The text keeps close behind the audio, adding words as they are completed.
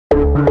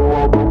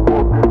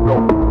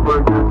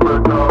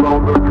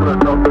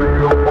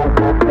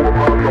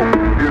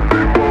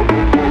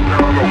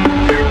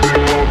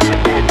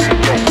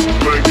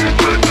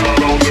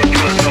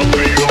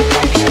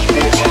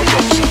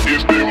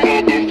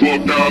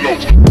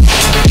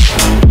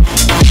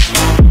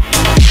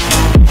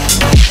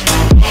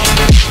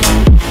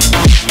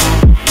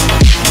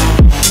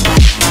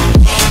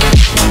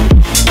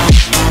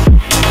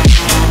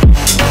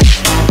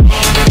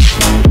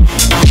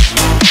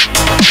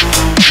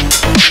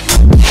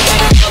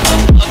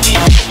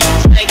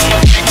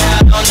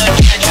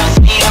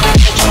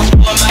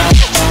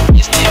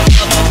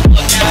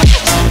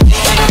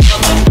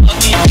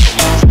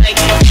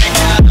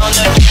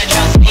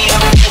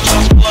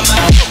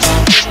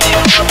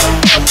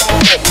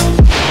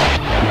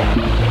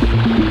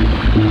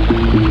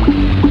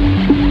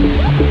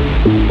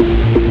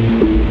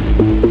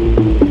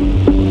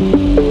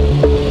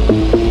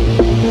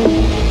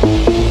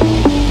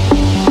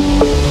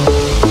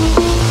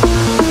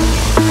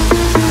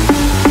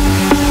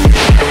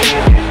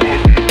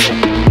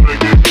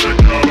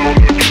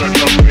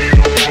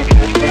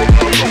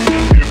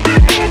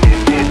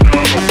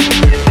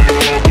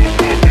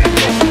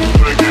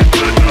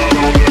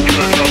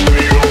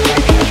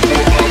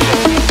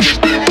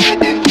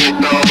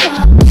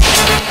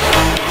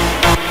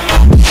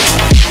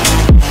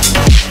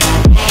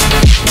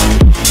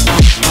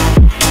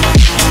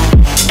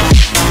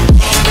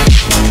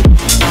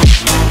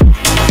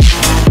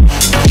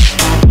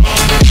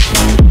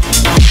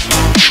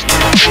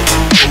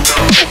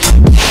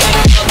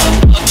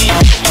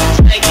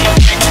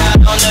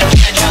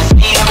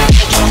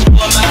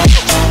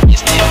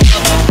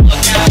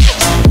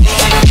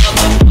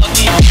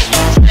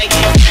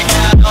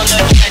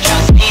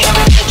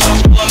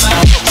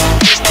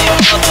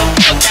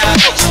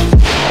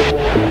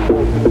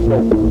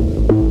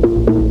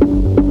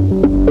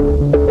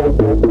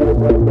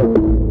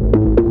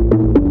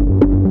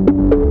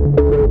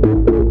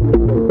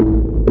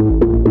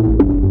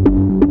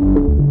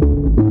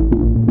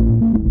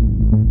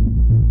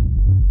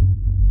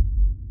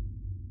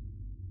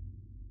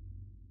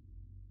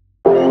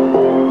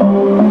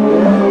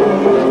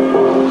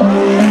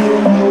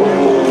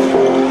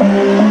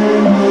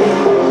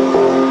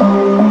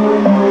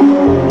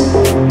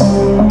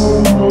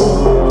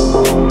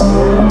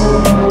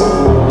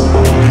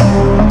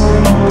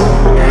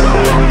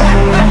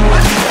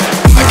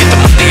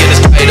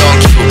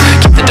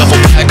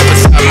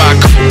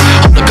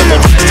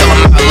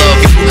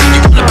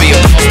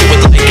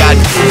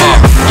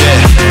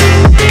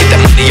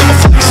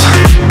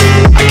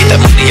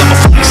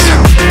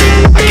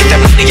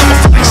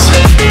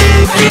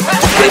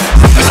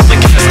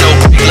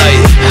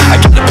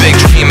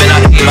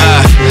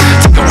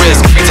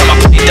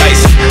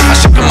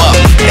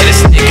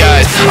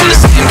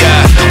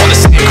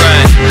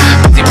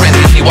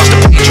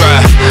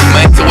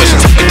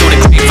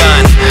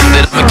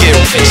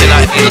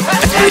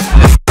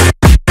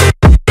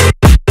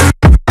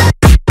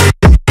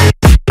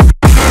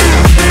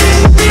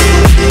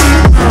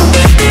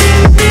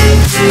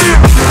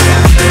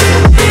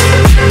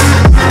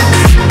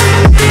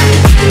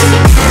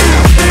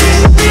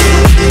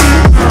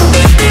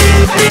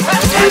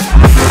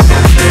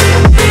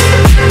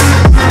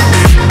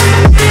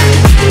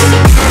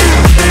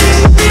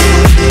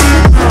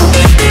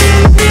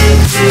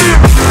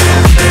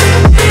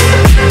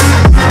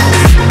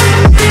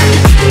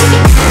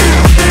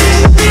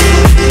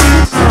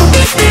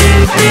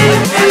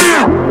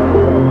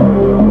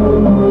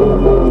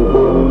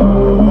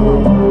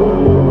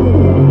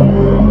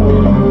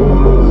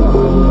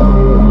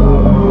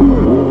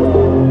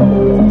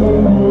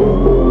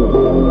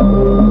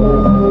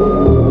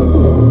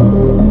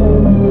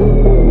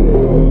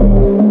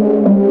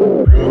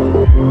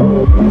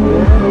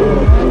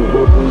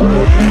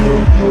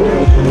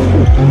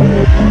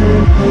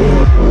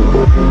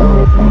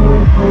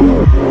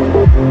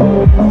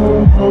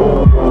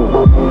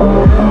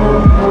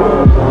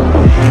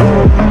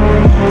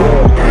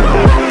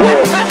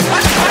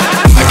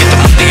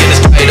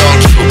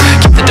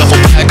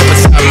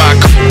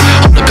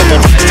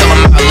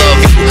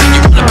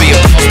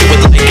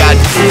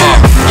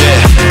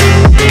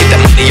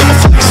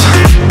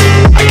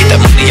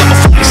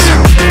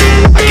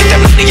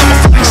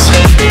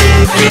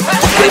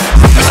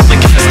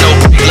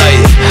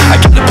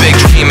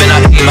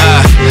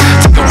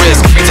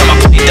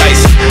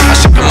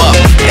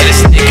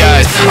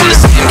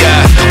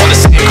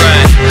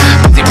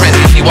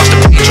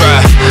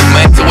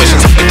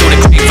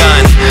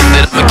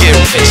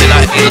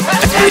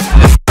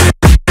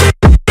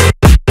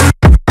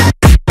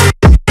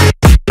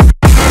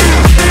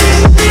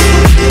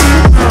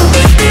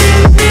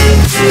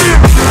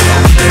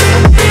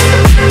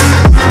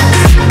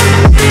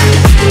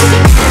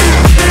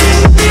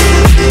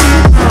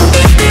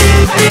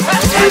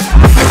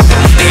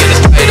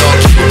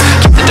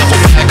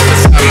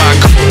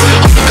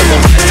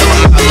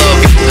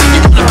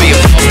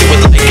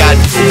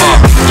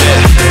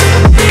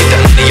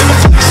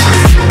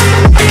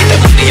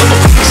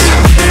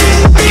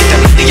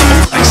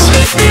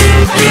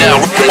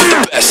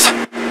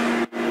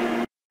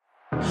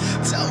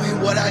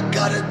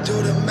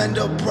mend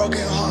a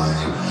broken heart.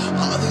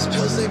 All these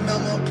pills, they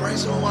melt my brain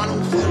so I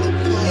don't fall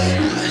apart.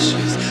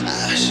 Ashes,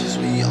 ashes,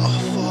 we all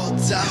fall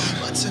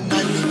down. But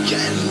tonight we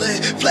getting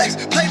lit. Flex,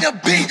 play the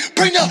beat,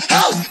 bring the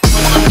house.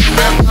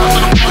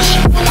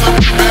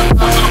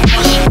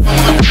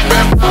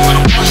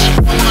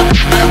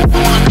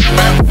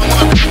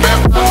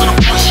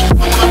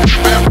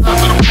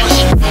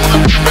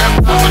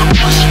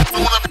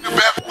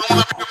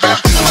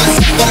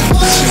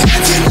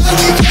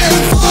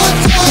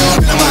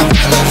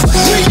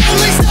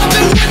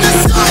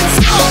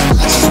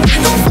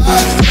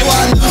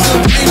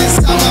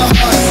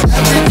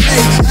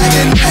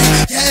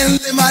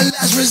 My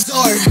last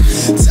resort.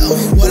 Tell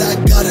me what I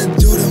gotta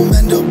do to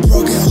mend a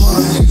broken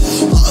heart.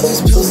 All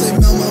these pills, they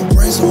melt my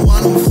brain, so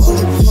I don't fall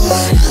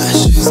apart.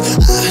 Ashes,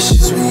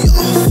 ashes, we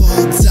all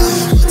fall down.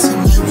 But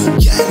tonight we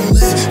getting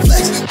lit.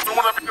 Flex.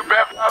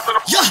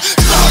 Yeah,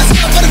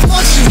 myself for the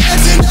function.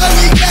 And tonight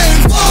we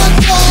getting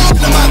fucked up.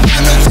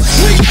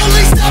 We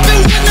only stop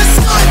it when the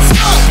sun's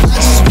up. I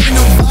just bring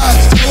the vibe,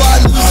 so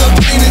I lose the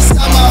pain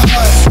inside my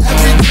heart.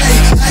 Every day,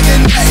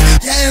 agony,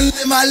 getting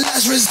lit, my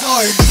last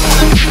resort.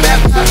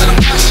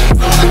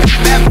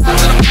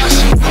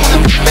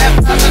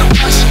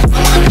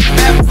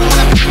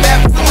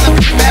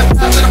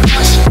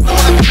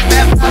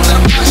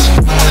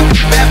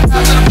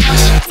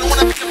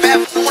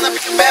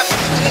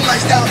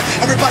 Lights down,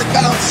 everybody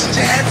bounce.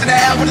 Put your hands in the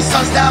air when the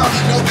sun's down.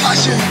 No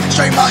caution,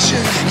 straight motion.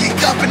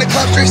 Geeked up in the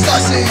club, straight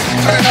saucing.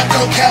 Turn up,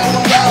 no cap,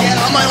 all around. Yeah,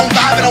 I'm my own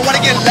vibe and I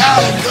wanna get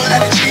loud. Good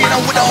energy and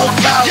I'm with the whole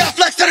crowd. Yeah,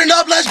 flex, turn it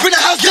up, let's bring the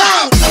house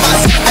down.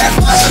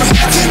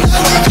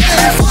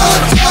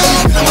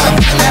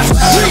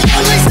 We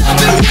only stop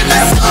it when the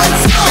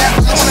sun's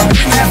up. I wanna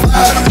bring that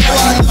vibe,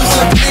 before I lose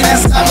the pain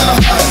inside my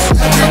heart.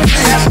 Every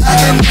day, I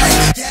can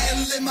make,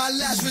 getting lit, my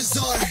last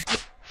resort.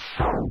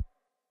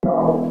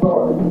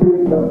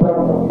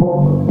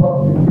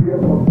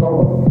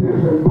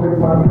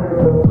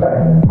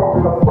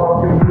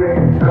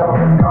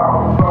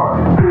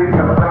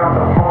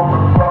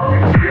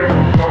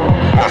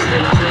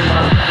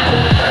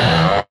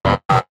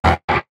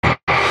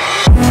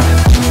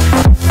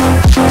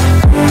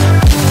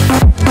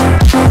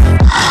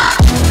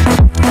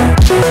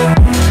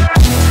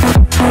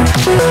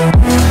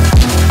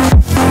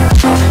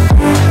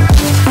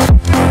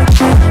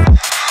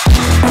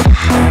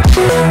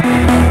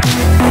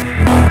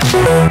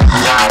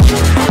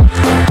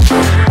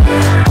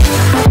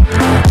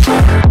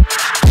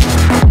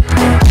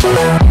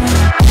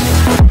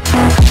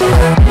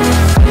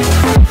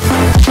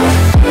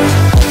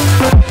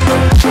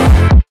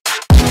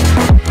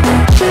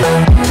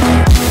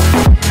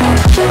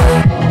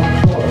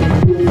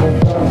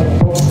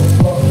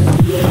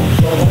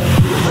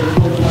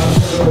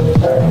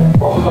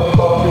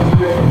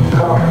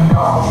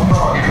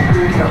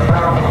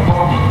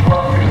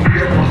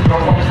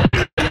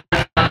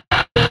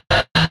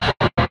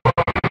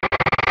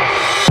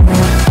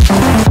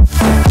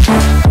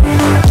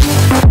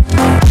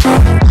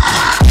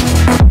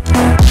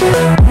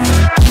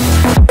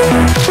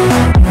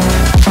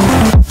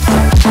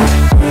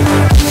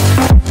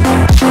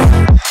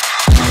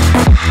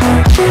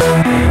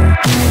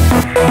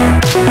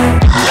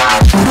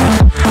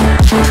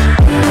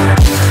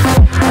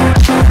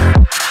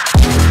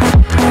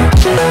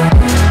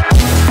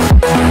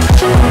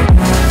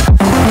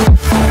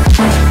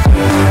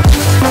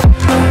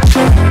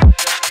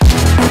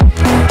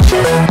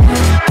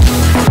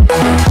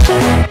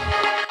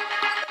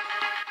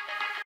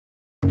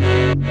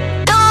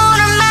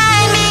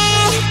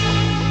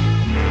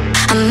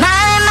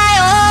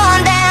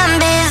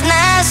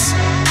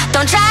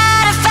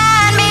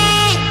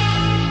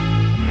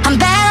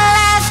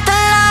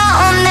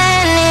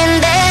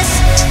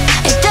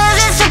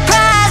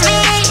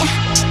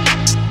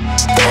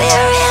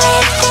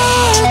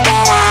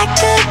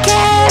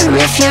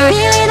 If you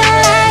really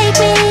don't like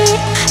me,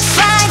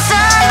 find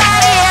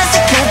somebody else,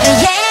 because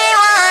there ain't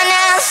one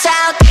else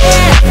out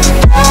there.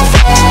 Don't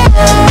fail. I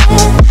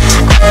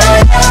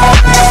don't ever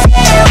wanna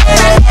see you, and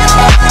I never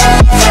wanna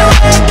miss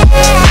you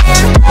again.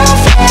 Don't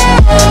fail.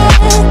 When you're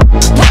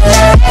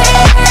ready for a drink, and you treat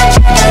me like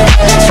a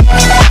cat,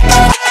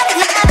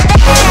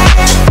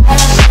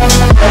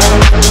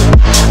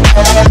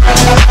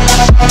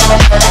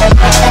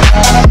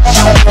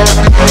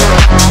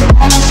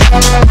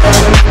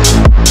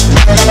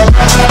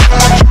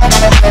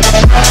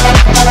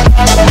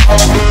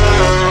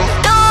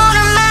 don't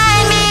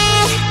remind me,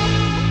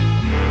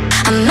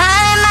 I'm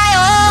minding my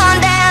own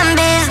damn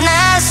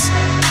business.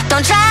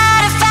 Don't try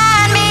to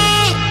find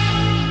me,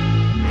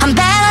 I'm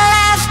better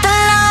left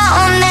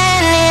alone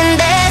than in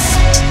this.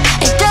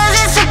 It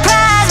doesn't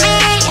surprise me.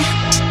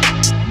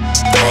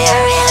 Do you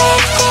really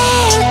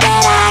think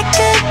that I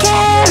could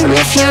care?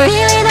 If you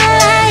really don't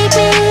like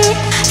me,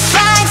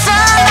 find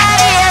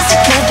somebody else,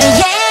 because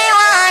there ain't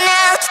one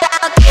else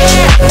out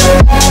there.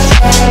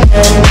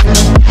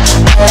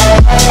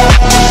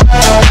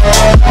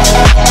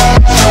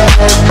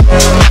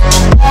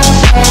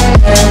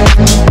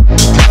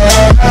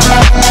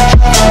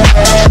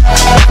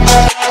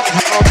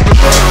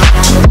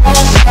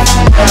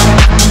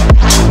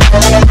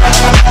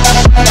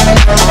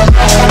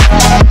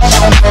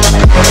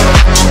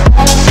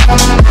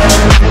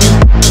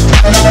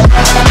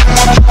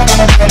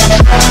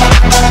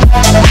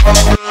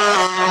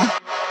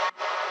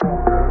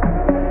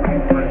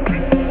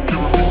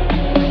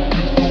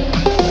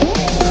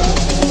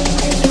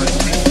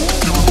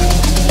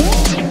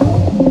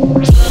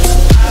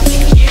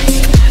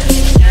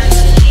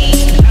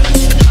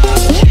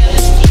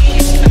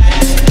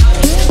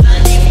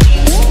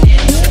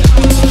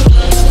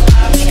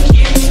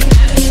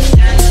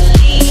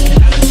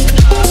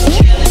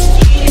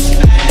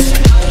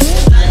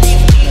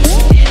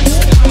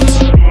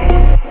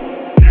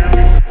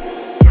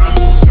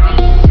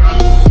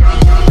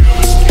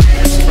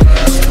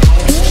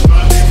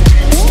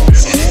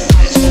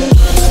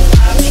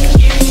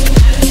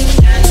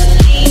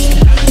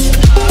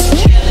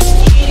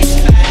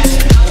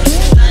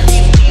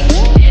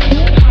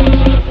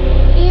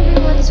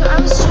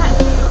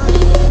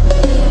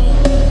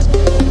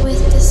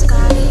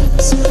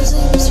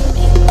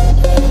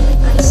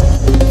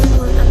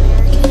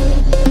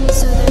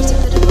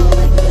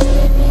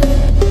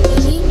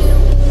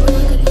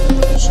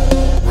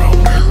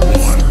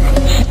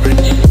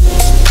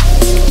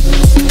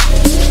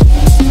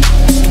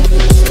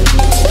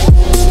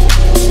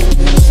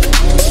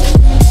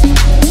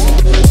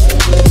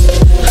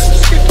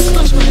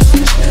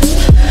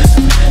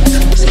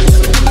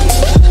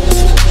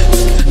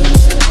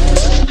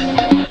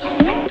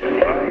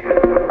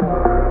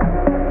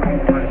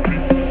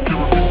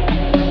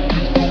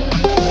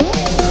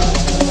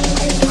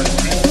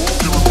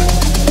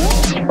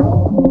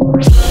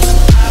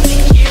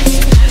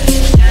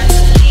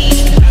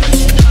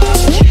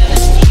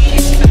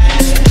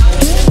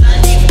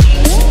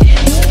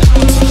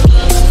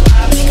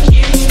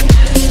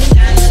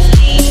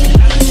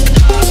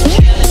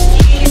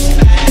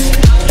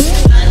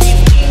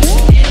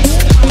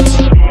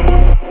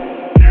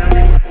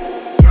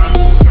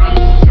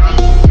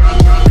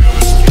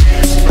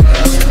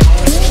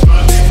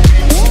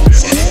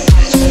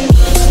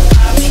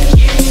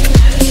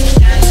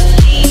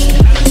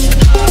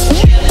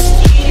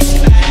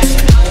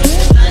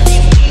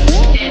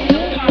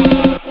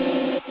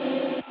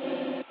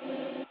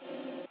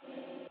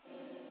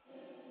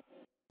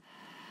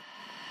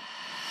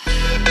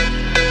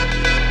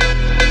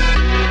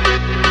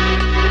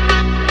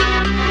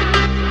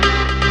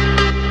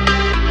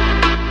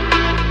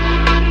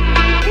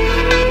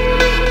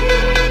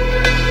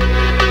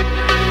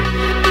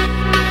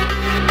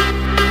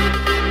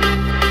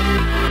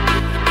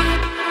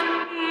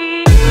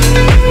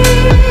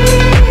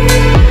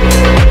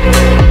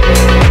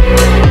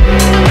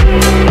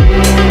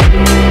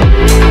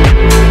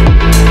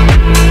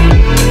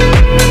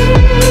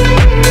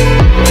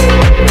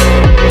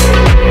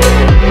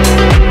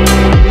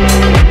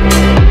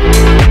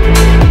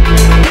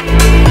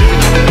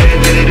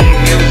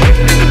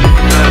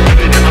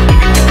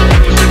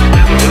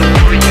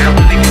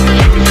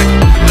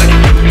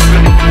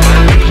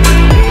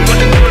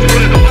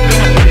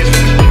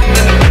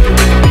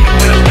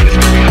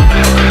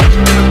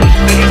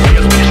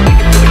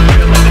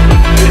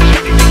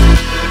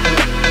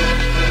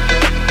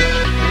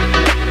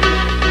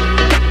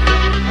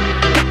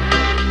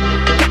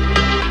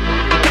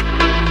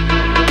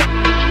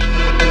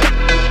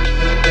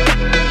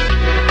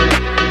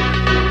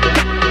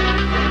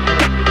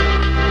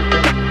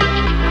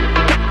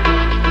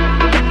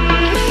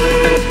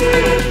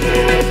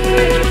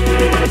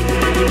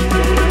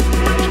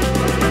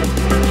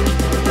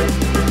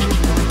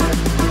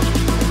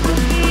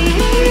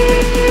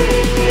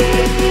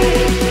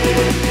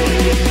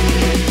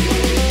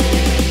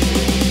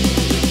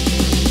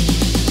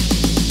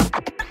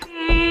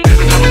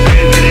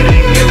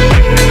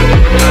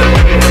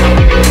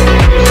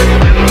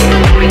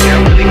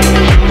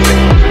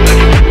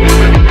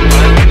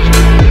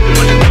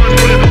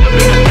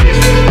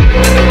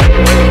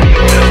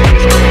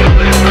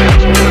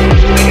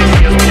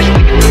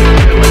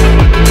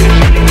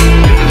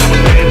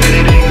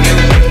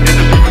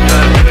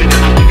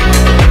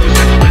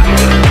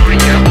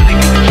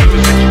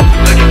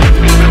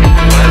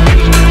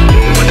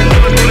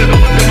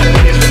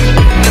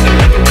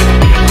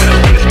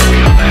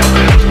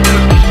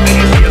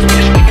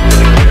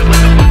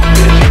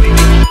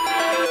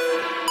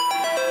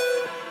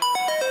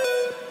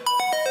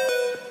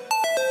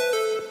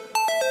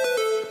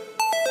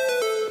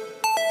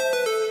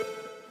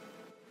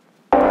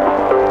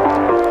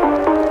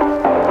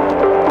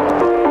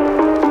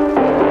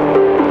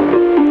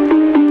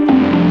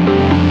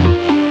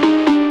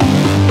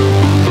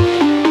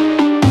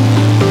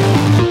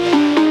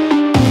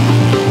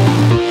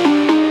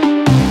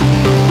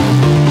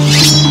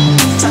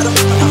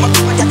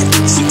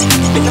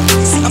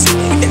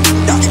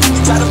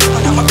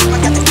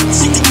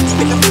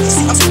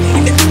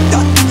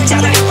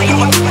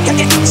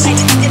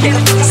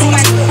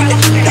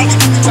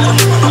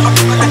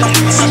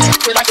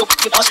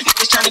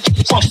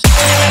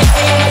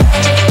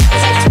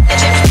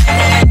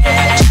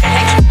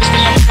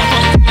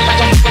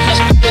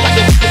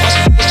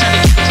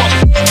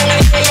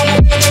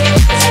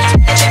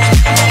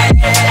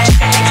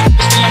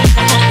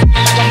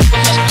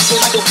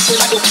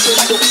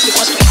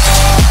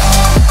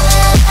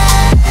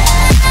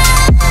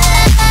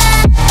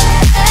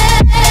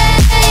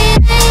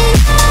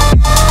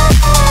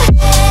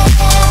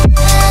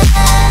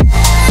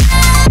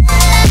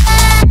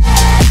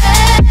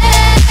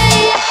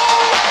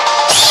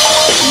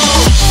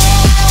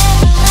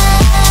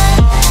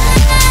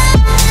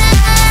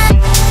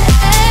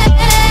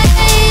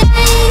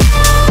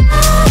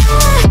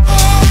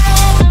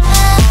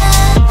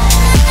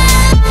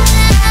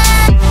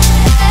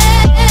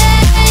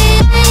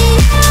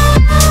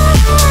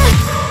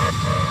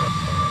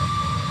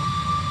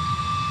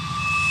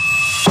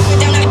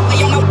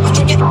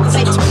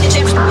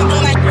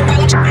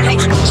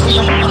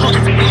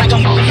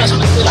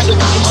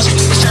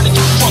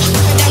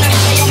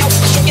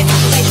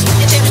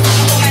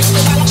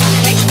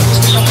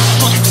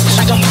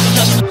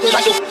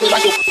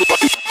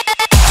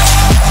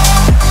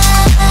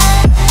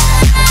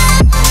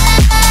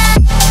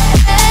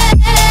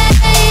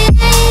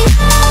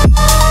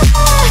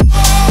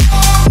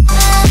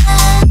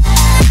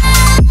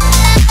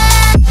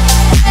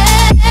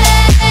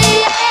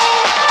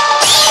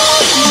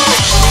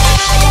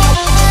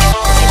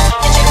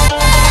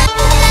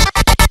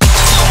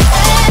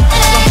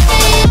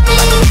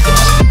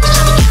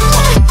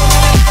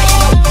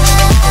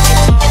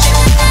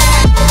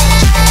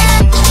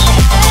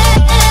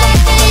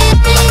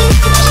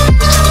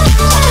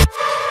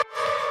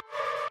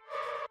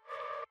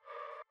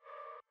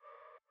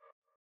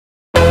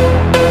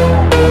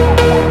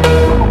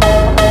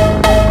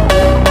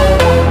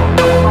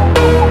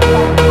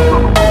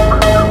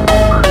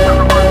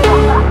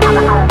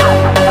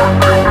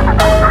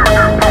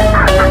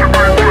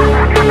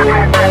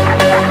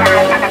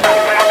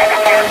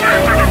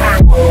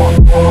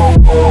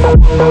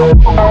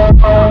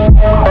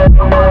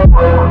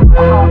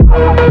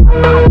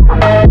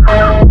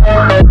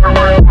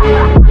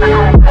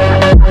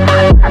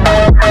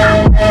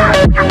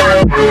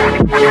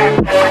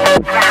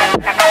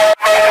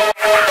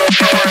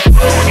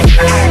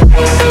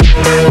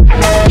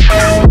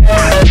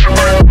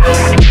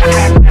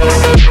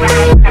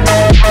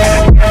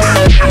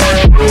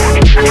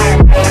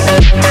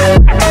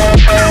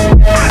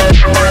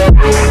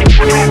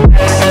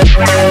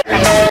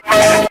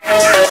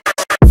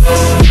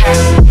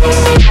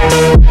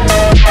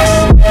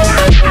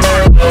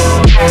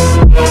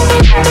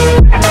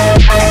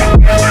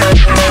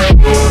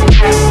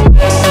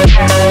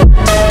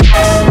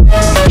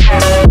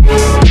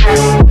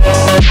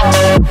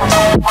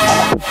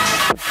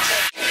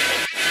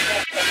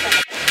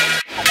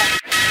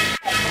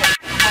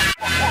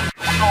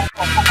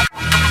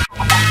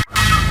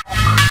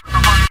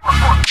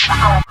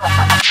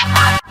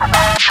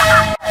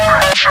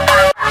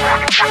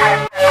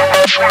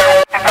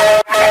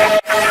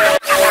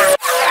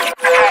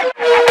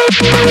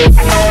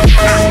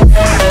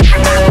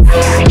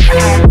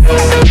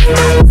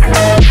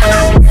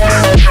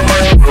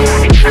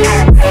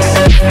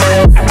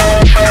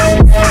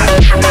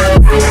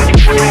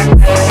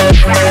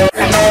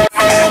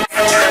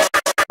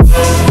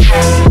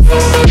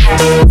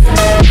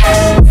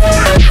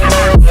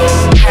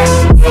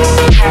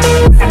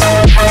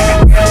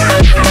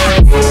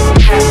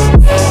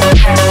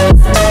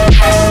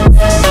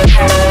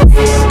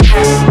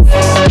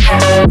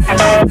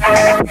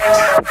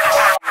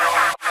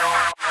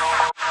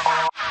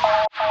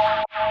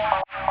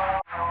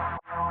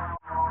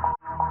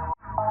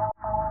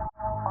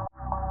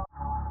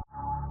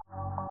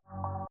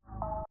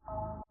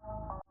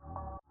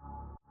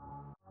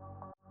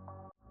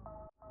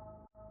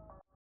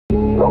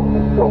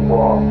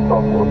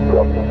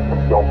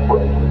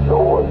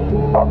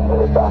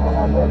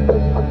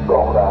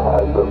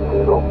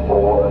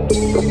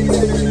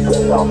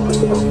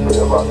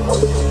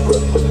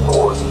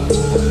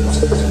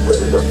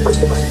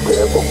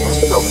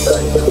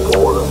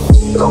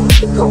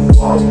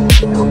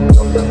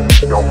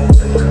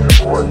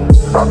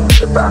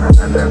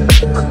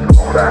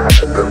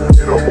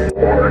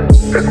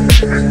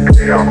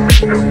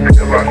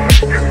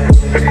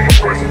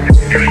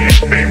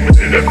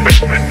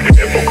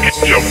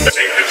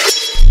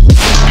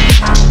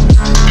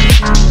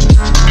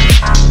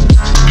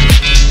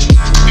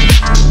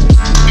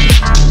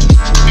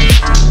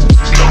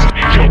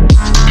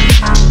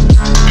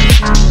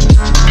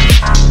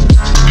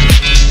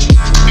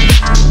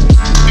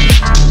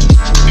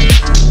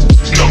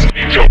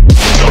 Yo.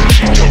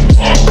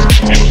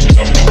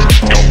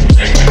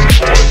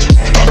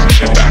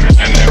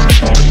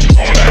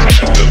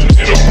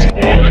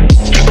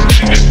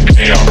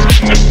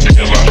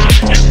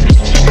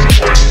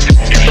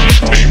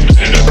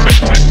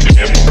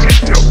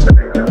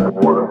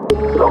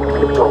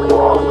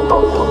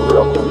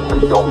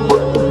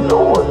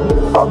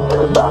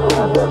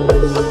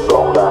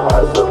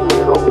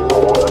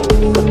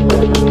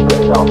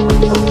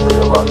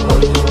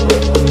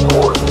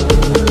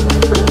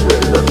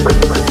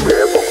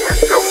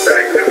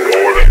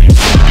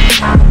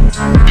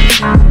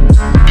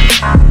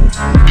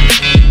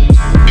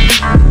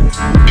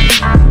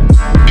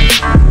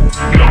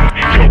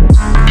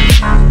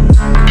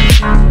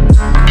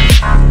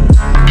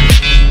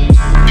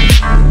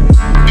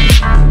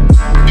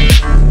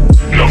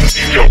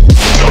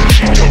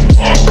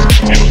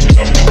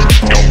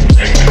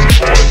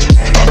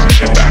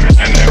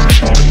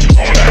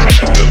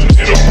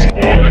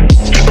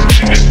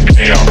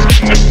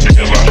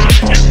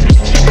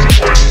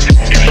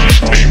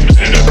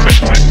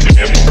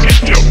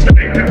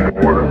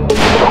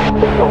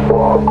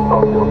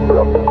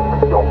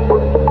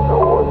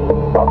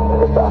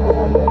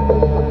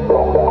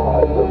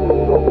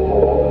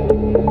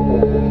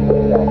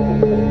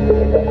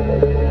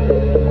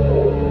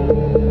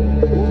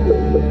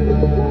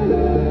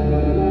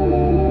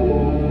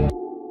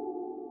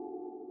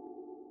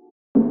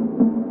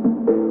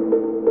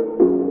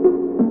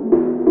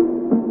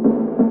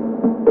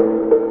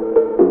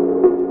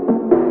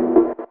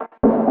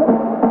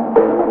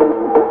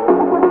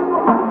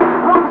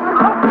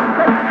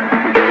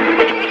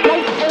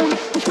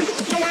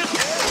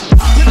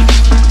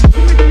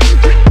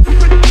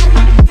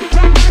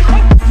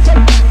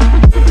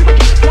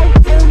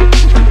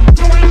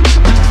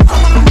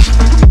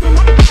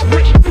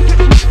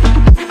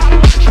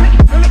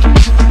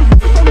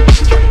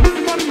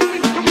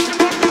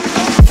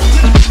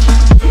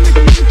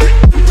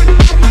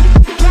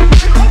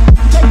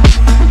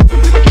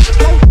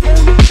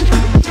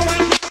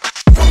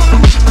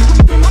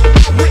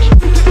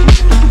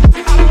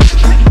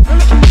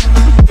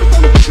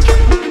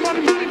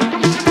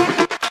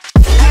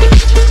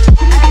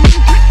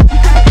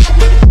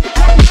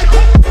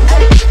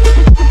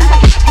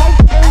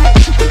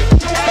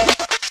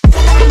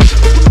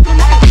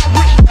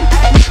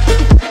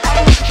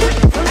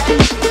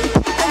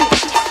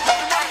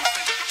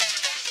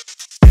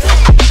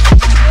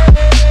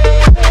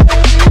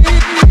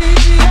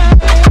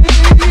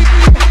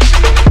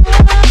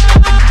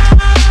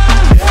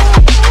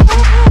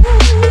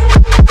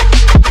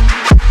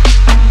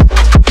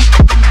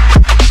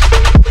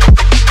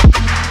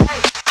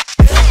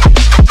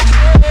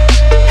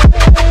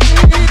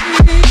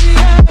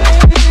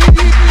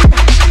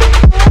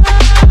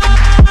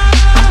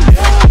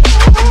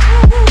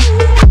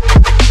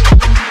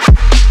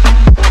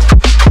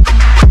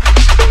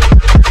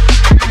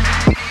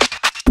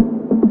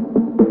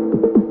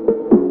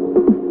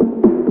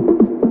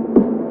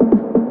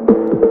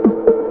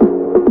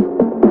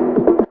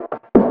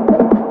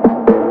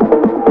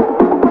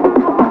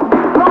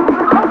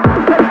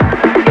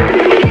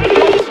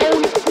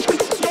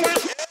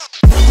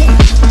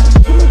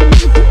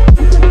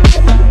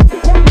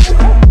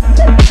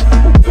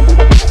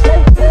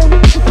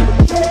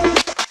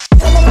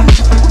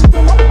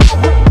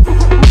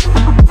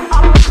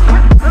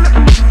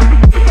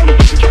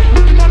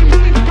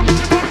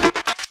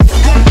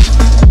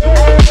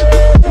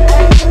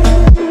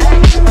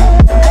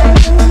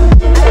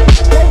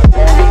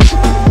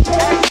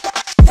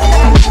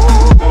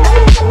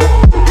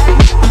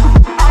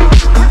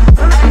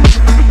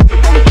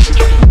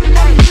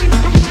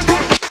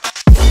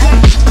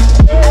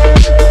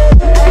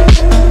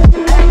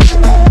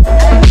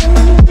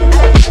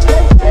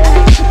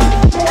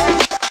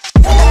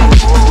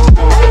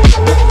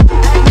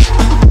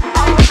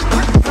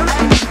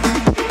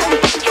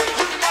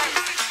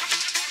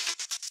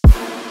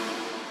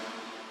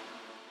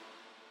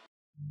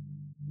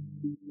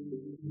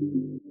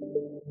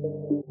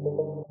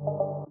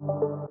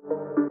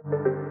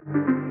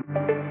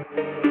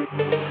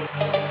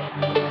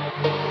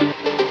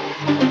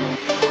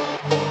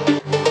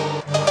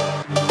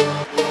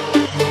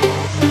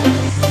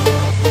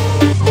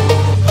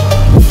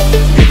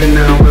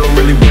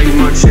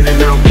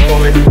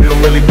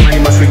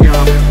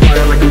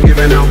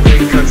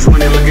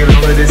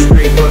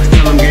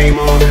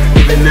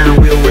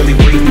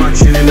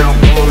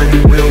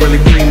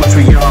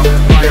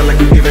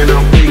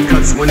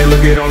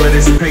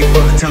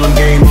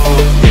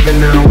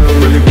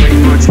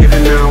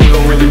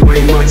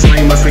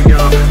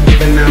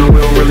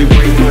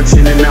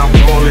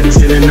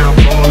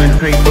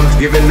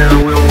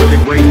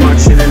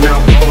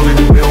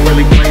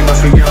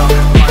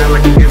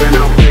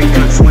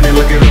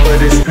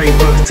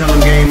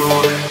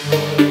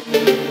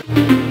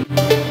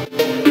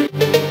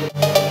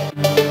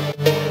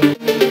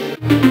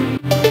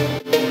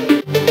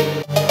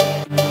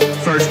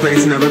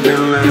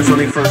 last.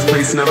 Only first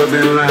place, never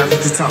been last.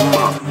 What you talking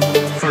about?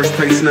 First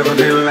place, never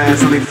been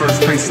last. Only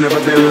first place, never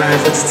been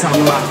last. What you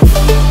talking about?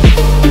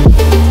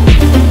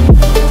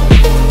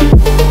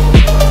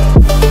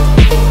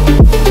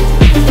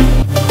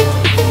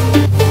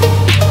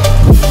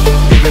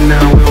 Even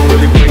now, we don't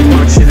really play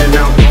much. In and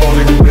out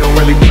ballin'. We don't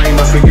really play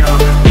much for y'all.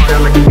 Party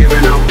like I'm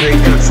giving out pay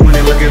cuts. When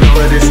they look at all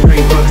of this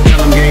paper, tell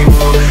them game on.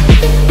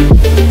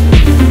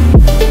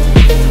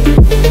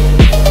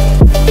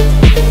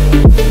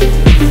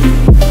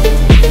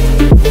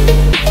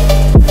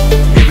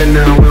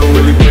 Now we don't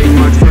really play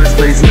much. First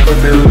place never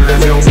been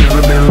last. Else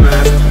never been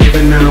last.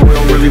 Even now we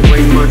don't really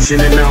play much. In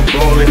and out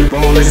ballin',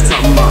 ballin'. Just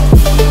talking about.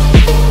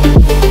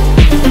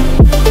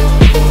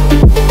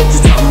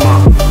 Just talking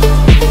about.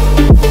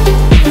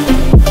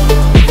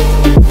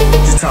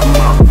 Just talking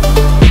about.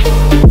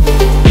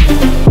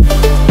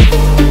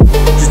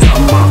 Just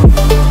talking about.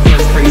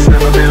 First place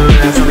never been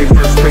last. Only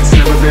first place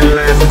never been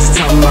last. What you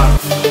talking about?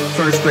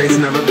 First place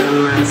never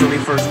been last. Only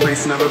first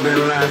place never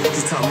been last. What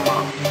you talking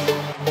about?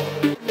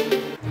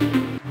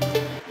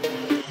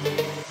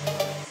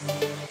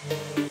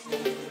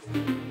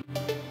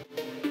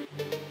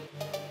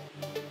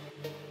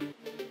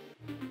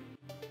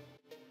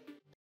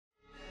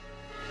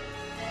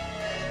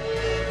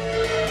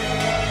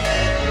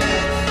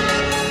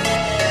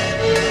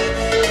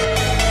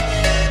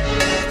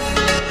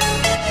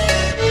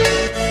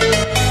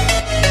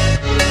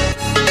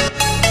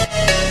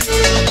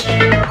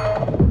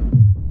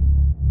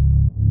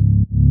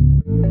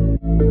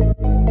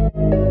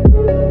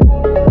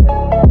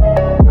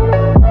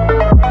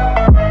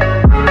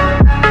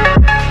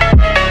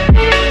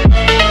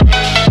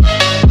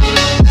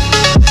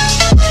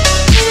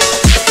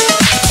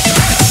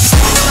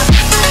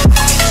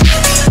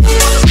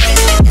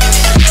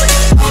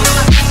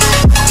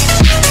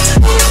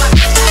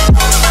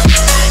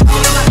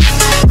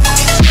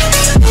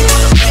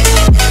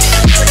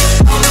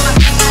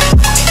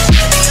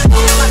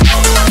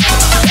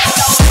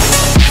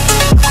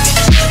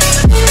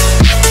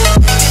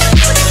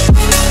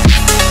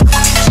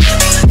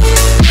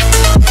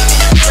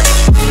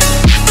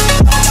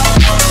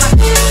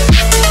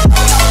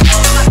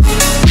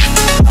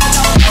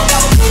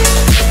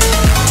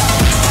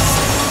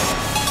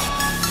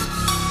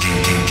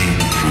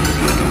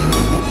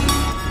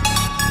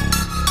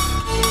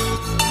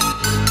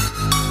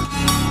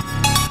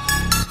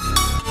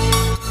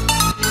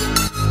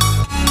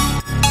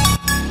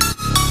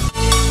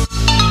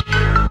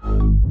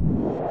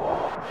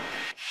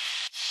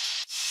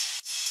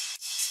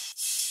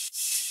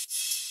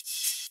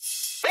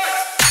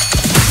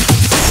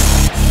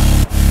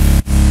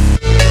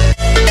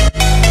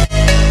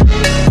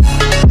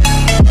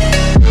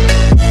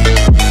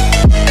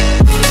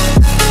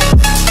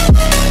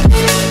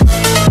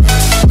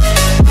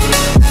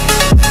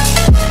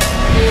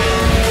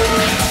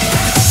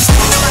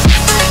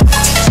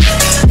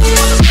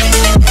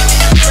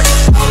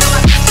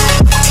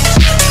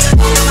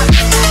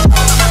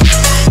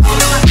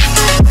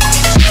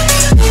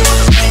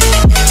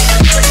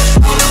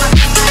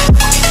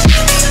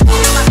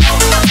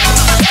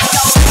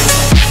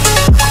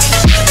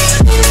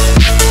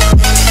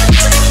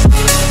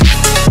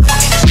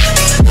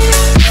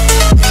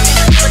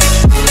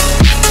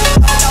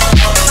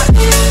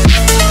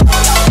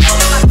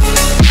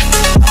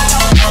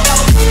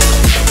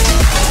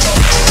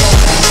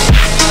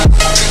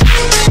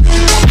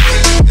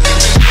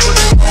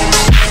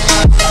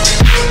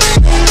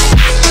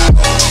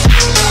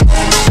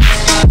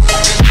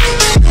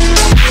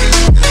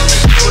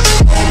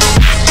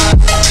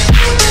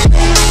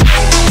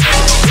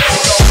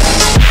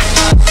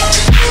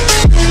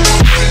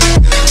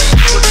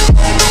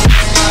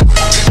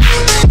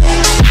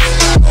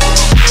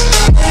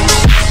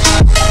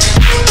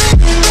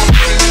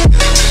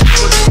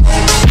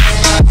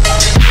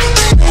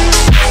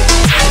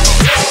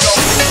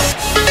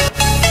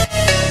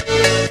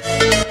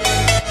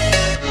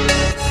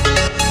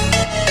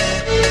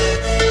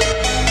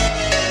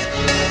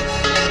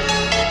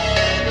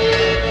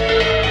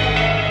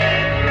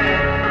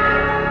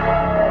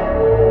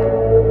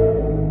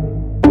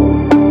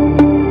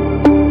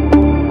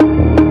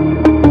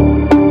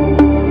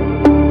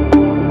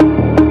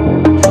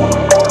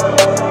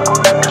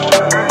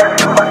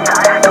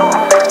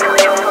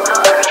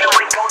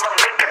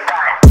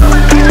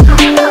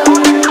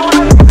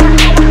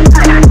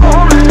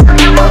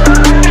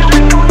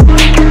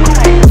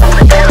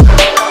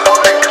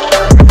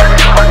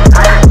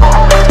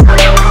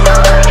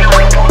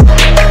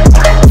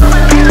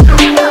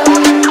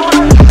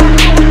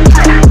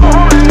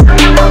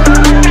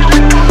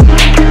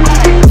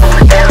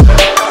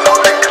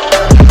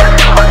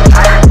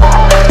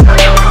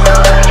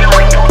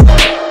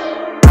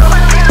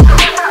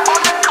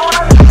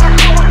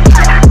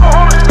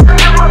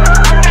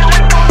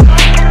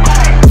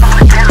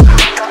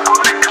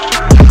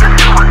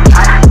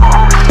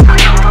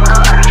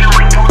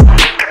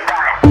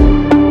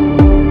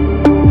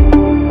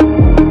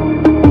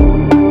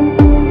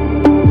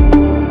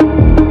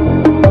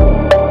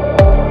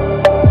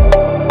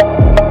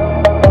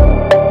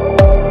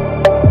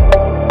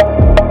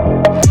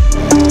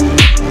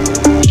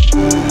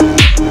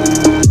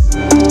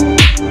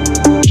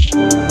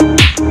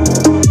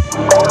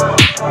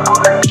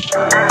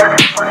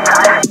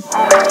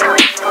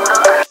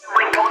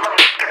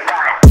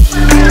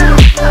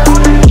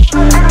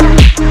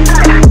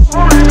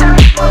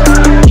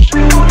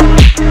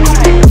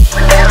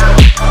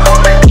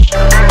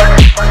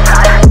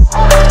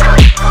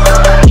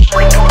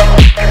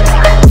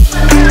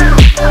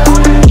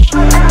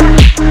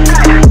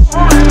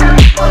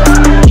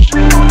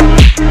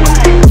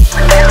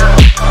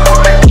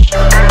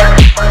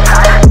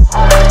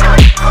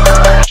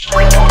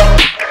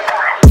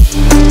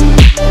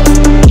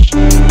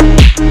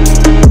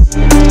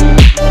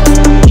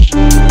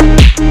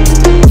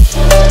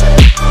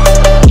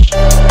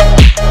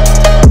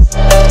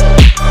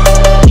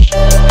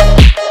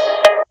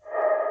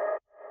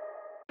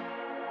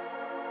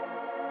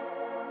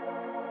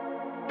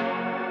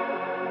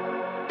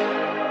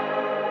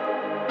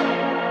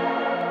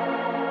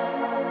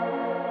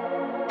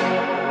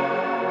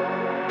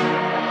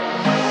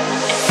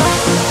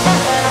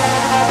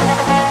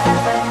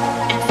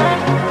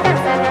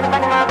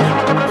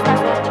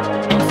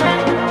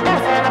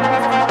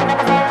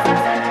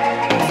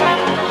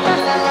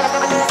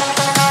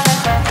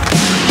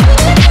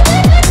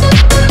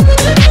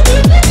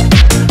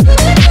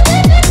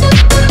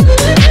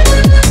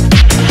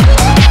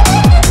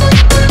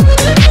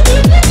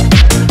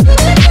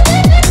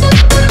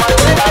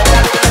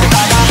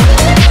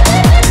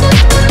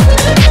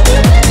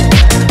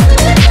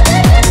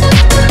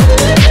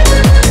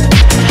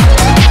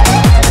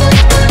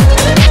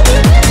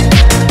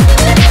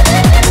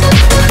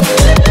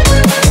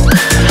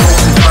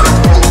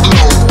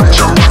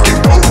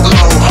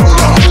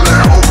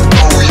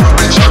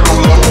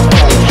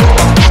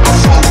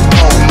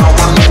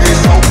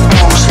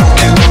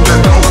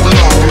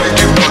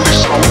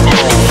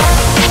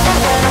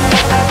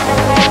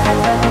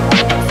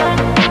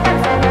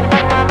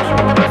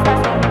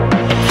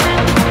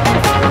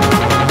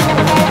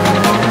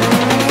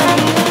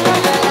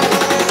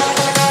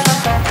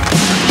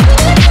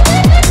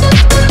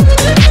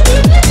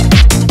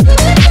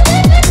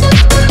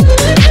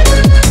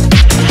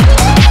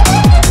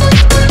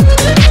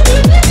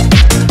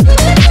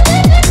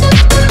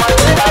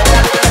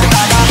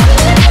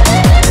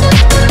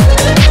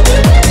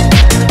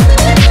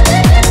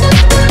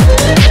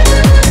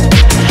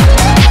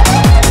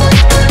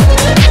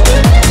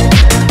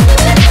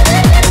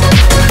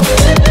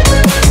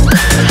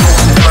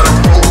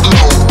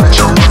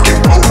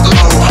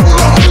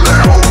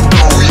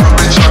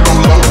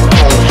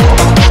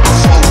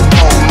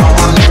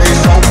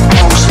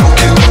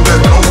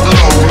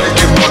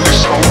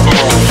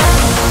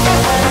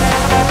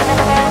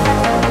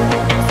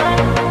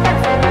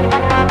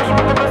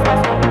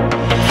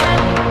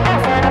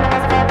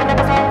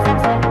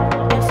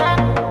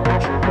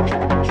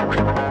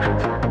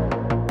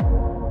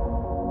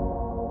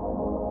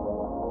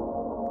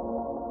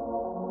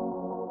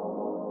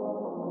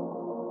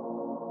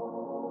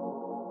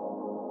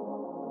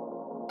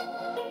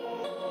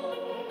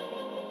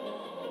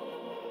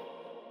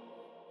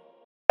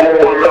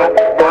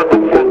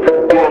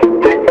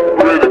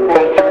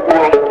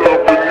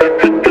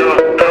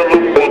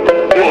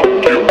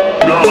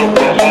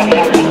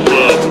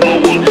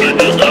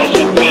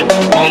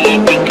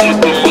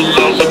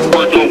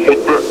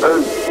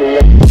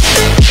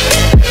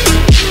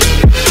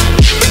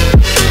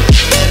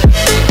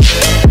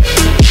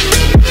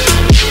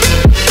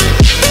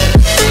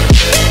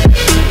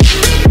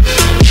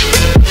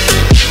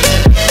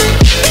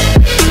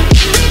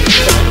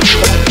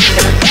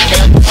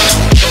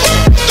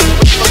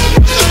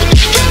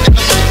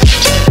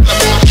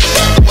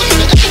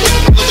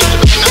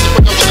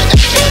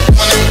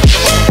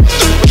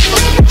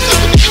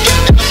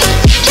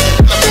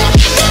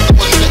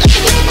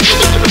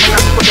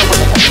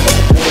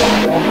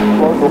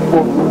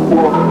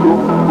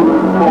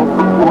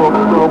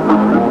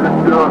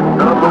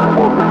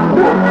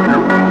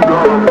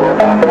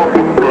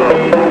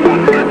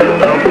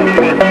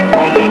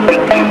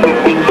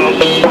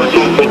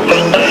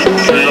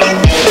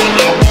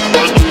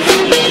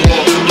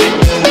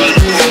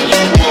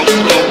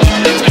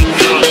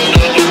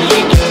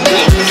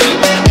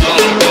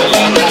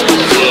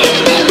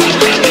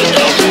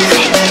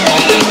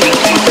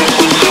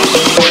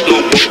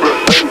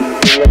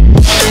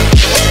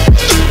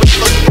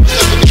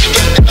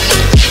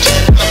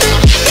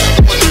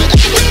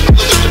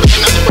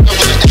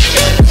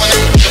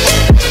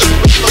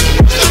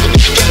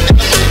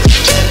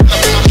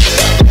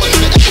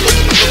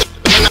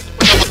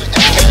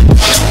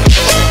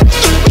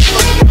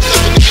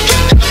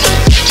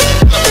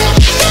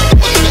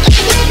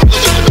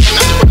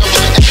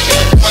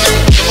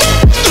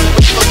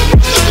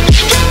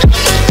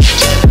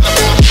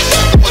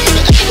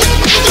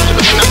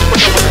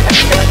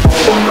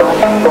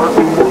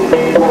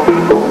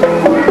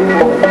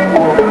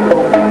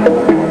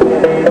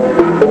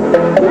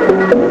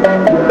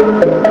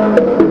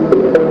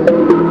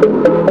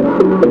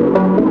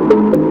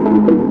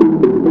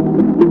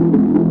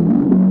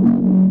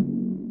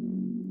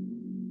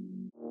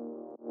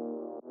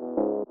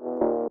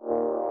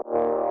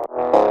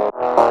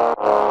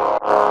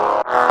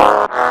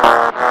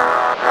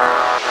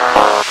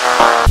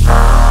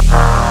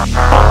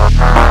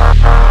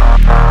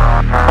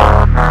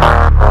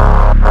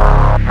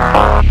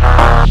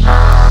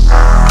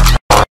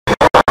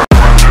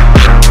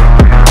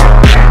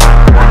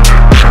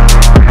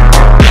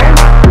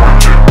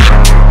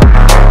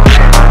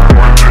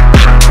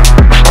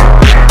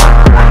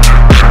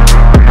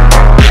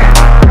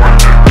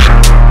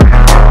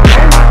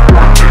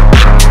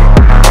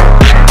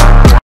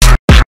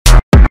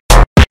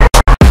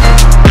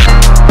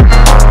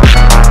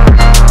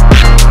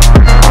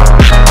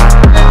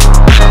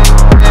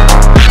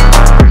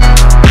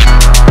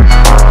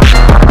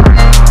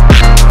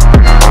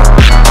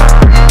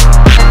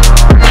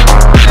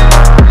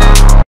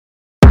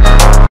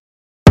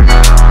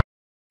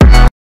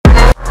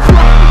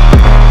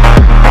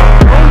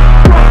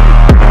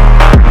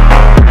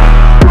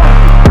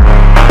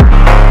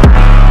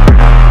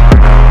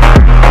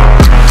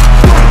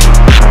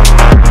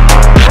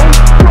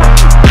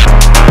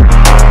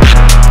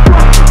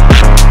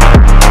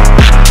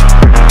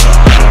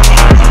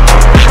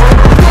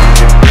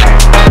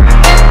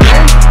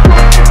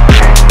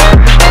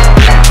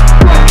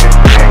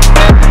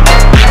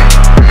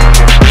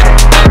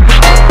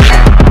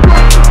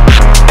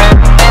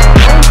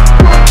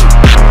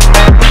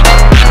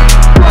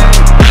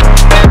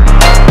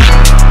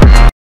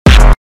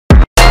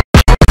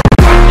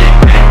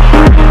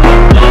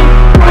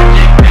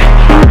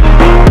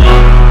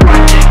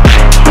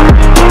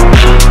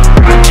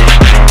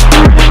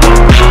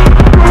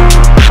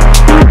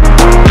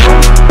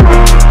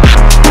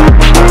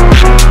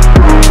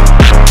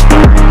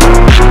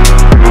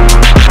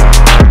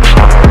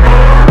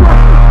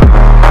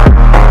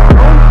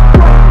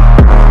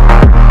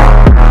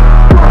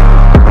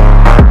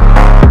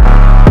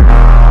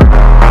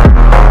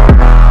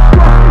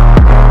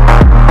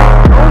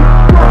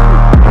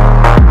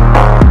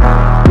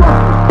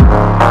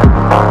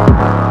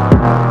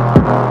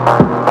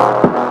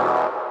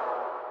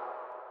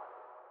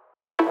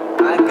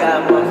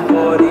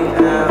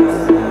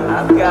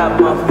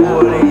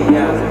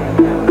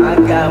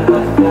 got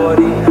my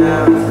 40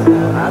 ounce.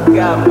 I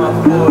got my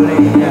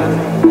 40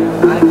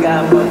 ounce. I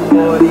got my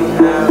 40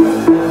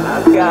 ounce.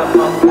 I got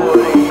my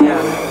 40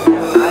 ounce.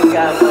 I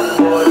got my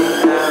 40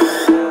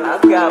 ounce.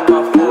 I got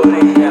my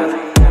 40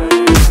 ounce.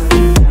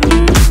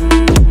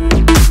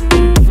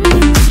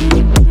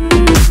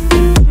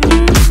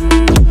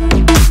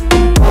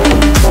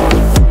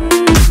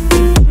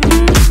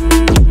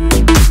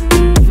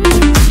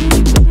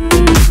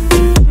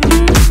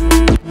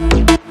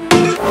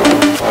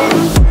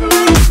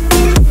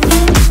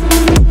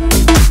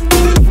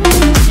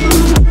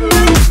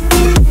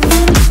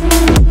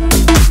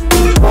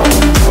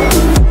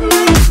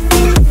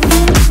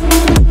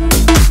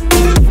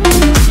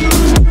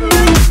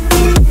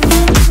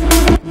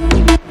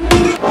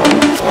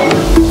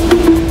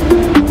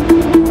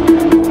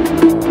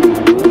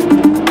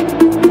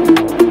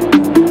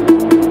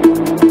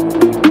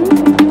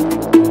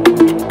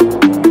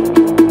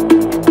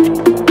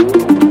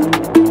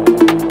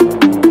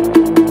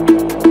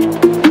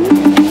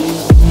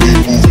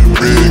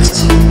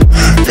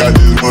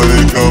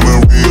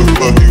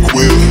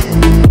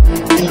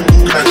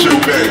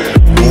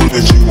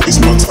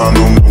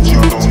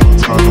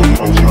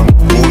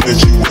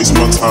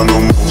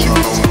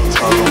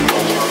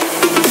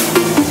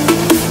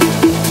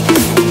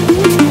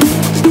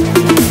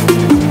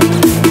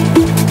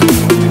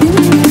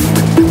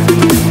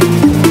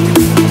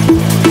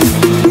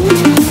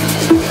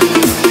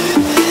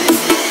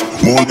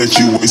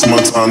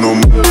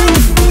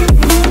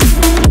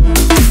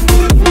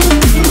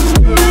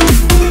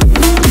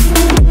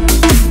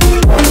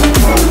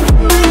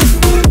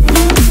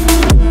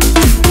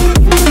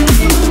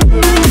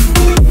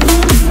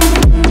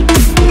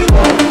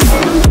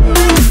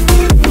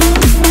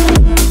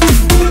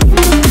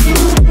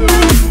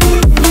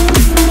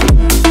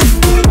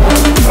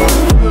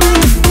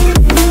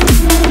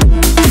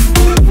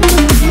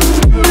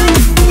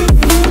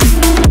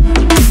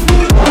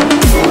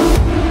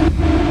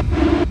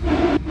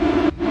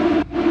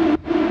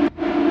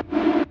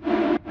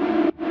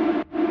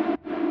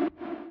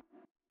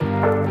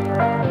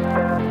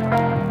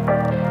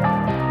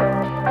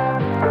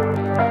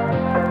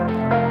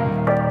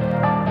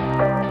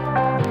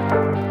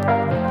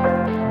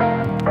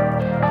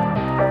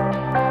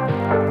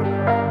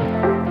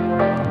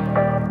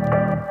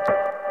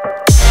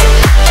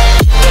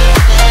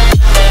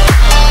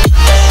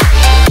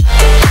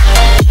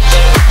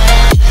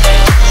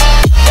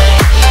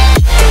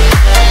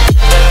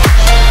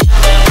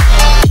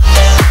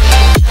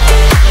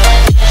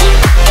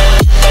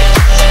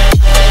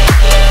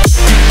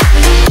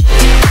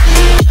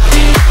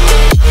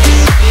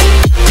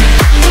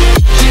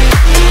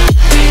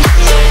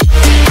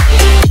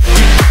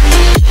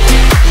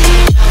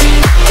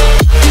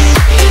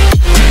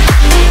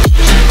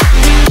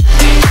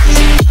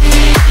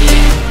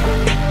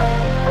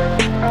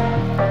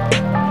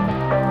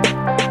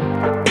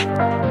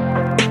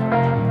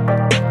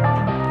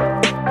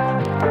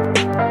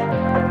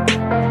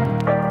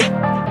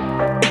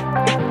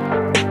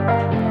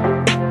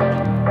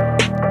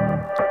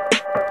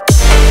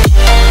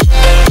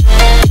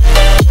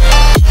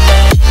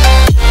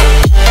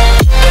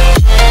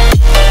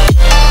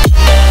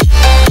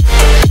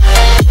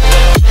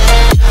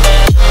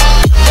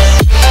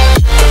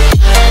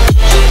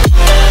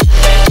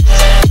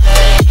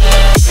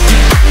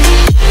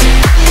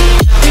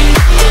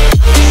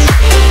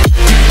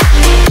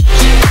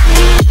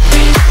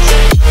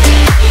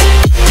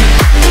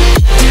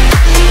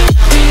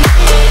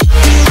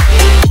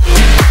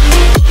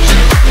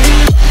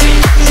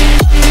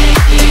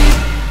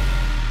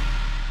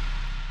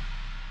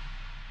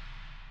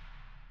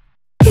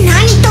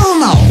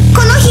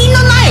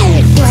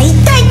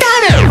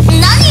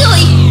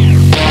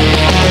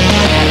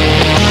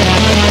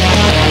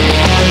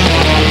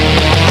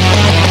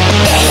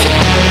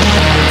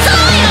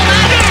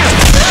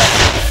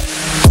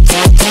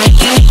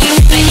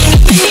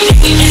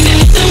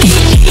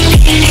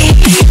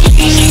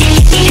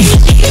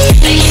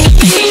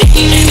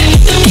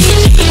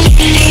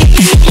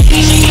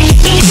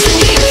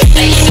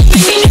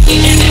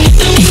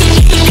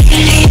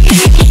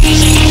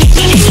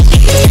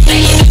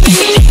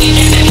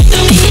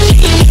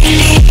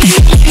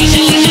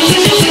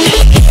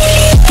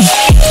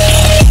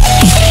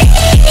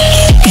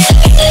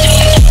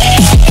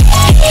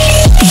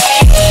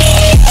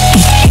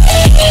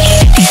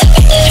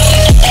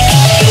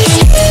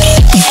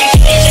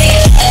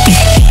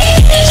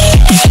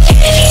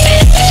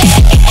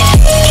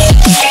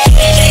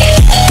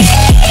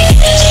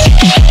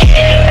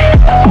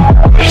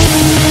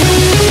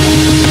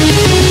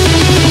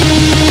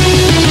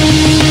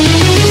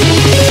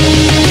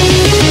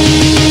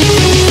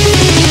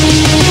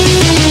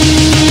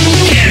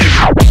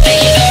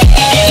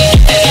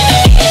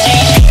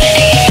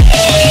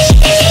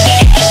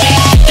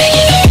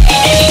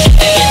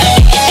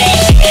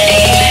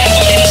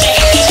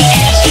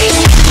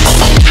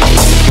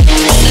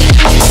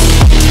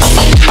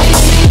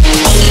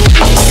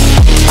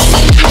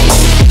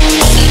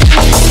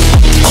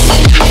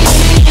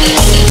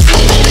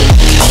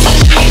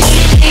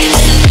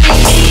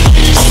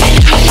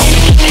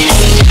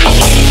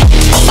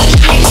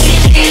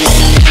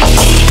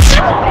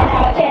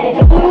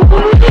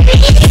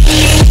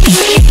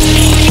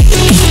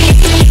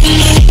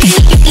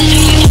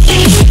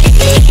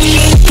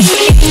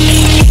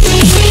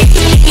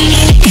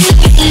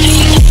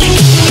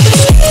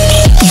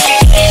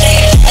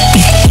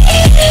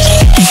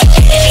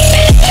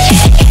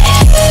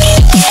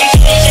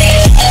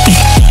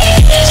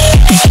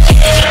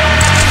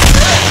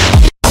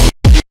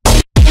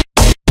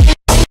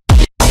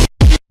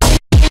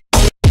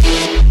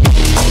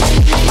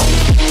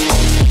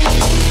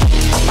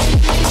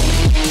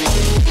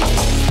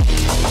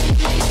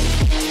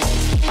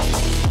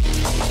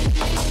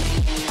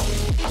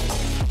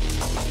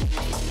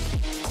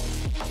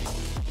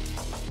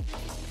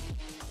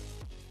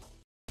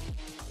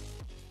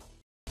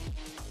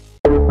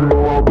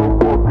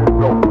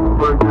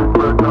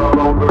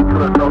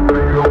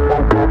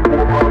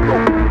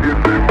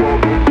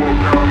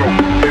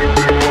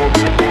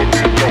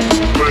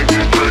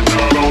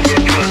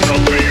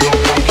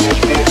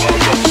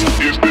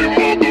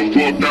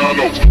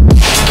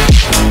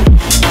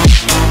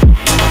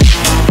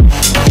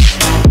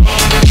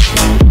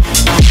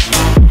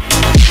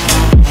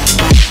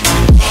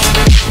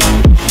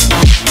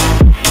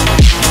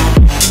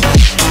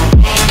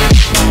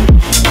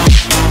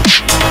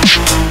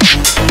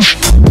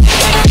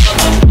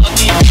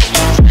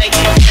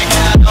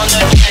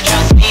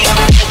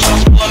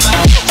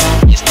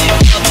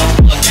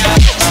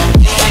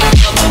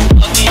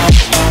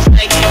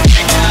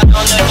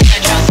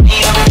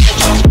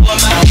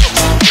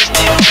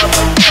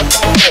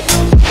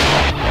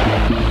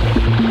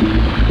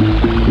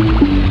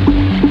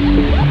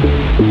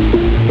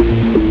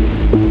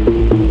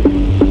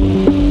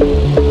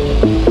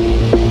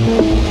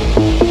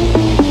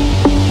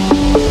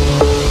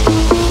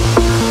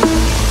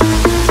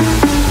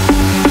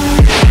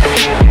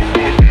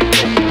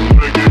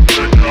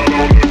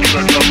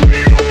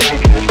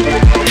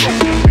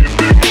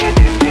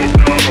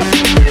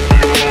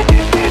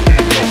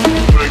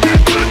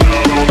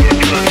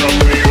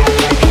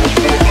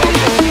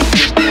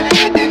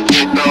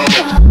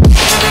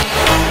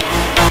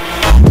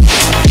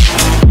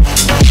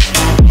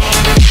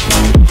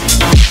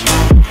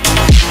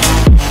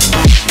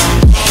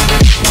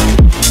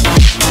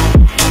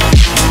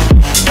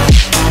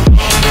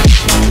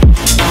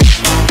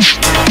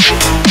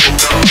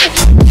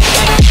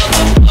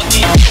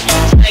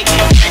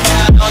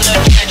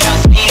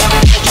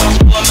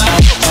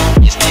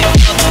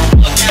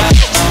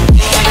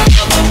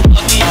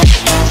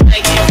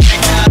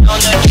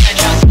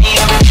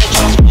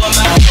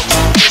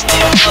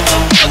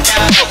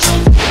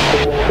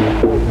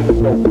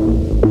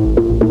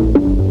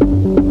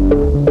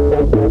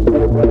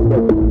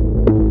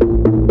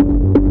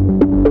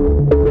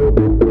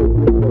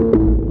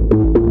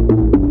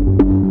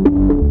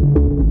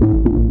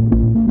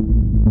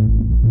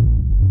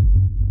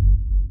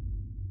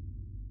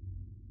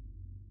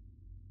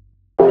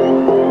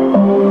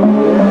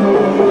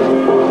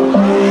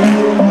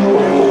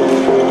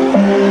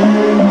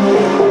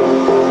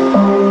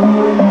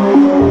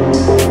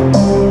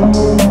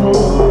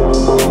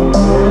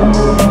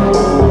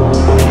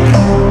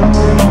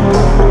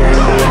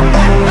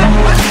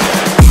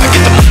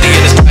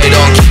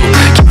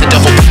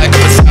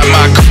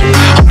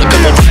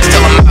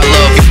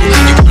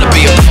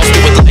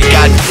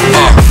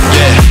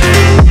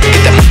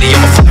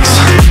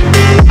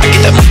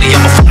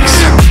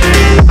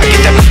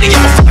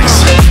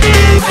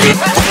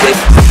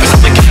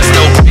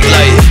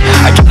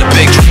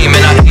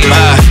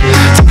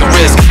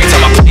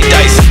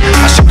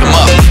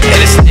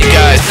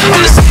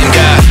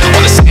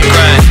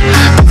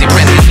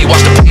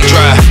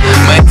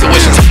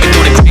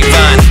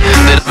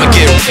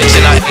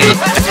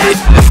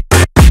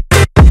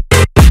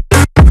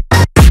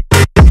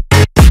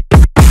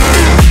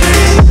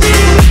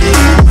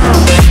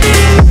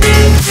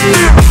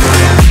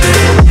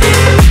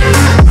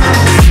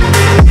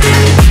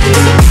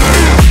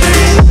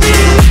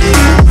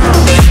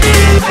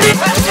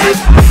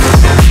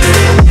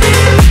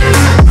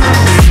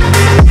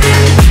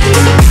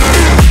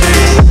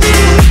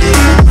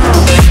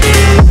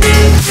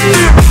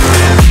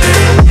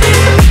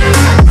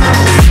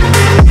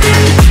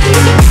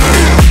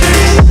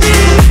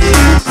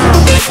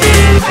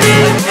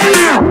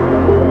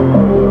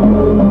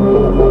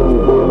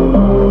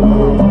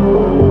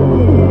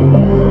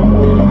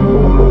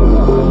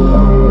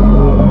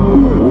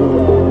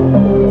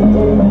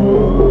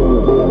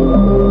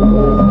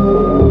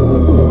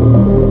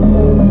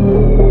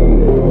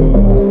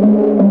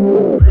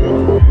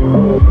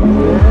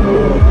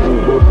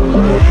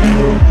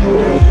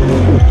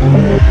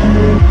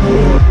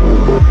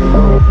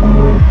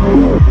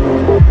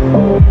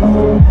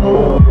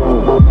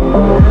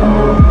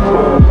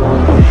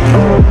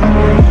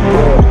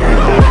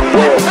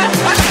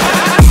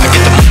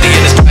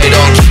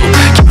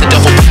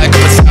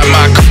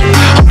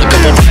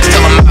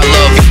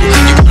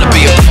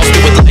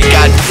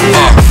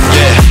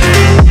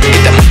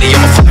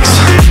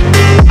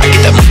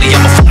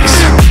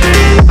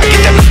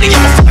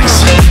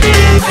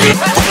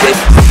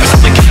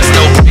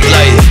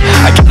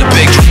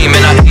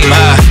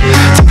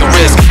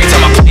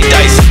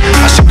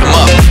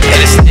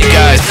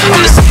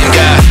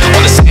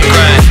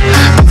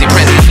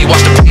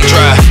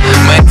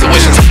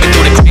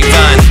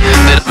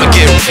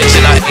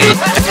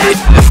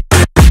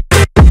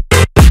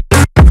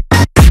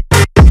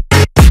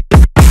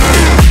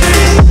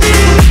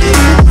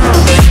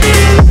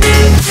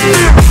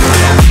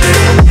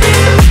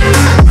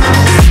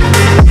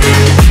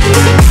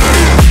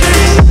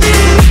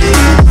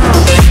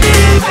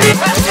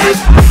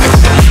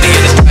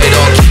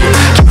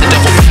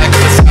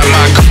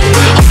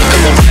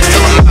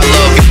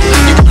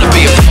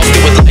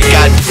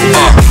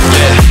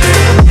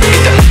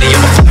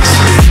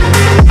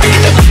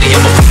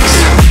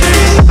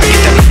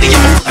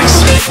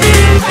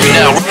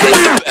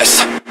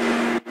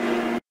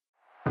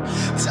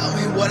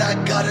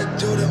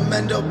 gotta do to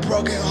mend a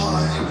broken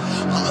heart.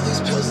 All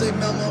these pills, they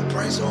melt my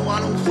brain so I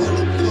don't fall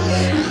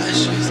apart.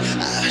 Ashes,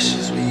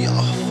 ashes, we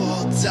all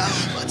fall down.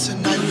 But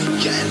tonight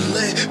we getting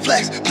lit.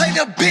 Flex, play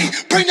the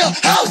beat, bring the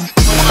house.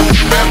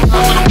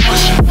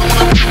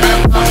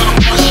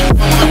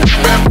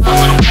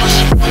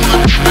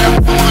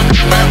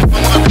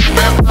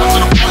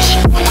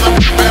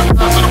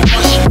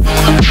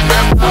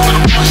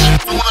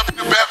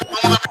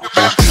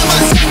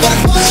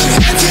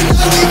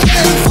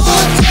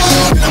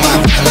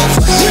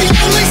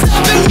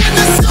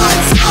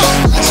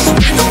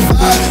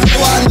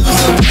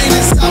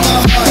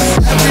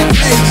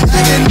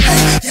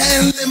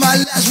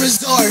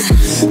 Resort.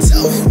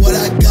 Tell me what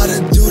I gotta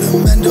do to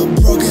mend a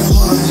broken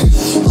heart.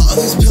 All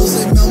these pills,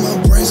 they melt my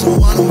brain so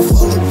I don't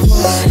fall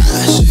apart.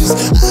 Ashes,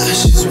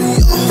 ashes,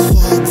 we all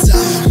fall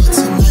down. But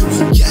tonight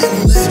we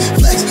getting lit.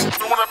 Flex.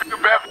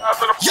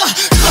 Yeah,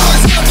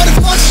 cause I'm for the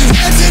function.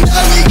 And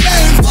tonight we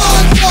getting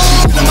fucked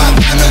up.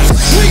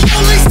 We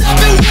only stop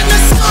it when the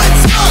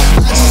sun's up.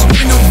 I just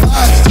bring the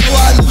vibe, so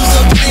I lose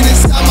the pain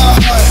inside my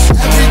heart.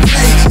 Every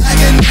day,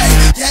 agony,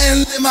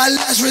 getting lit, my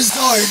last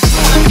resort.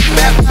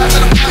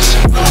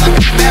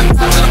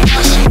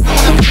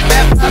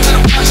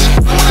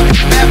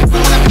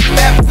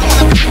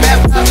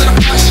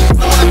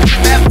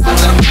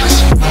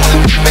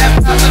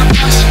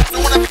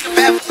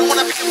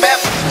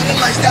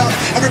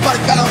 Everybody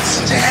bounce,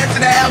 put your hands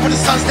in the air when the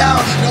sun's down.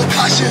 No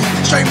caution,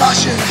 straight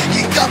motion.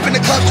 Geeked up in the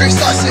club, straight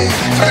saucing.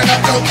 Turn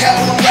up, don't care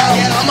who around.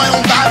 Yeah, I'm my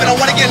own vibe and I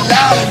wanna get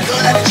loud.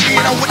 Good energy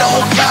and I'm with the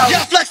whole crowd.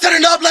 Yeah, flex, turn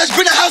it up, let's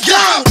bring the house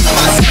down.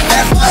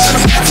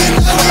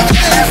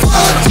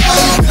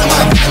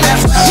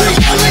 We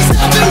only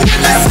stop it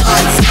when the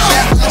sun's up.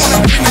 I just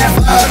bring that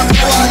vibe,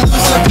 so I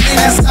lose the pain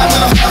inside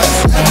my heart.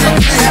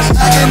 Every day,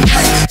 I can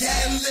make,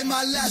 getting lit,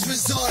 my last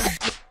resort.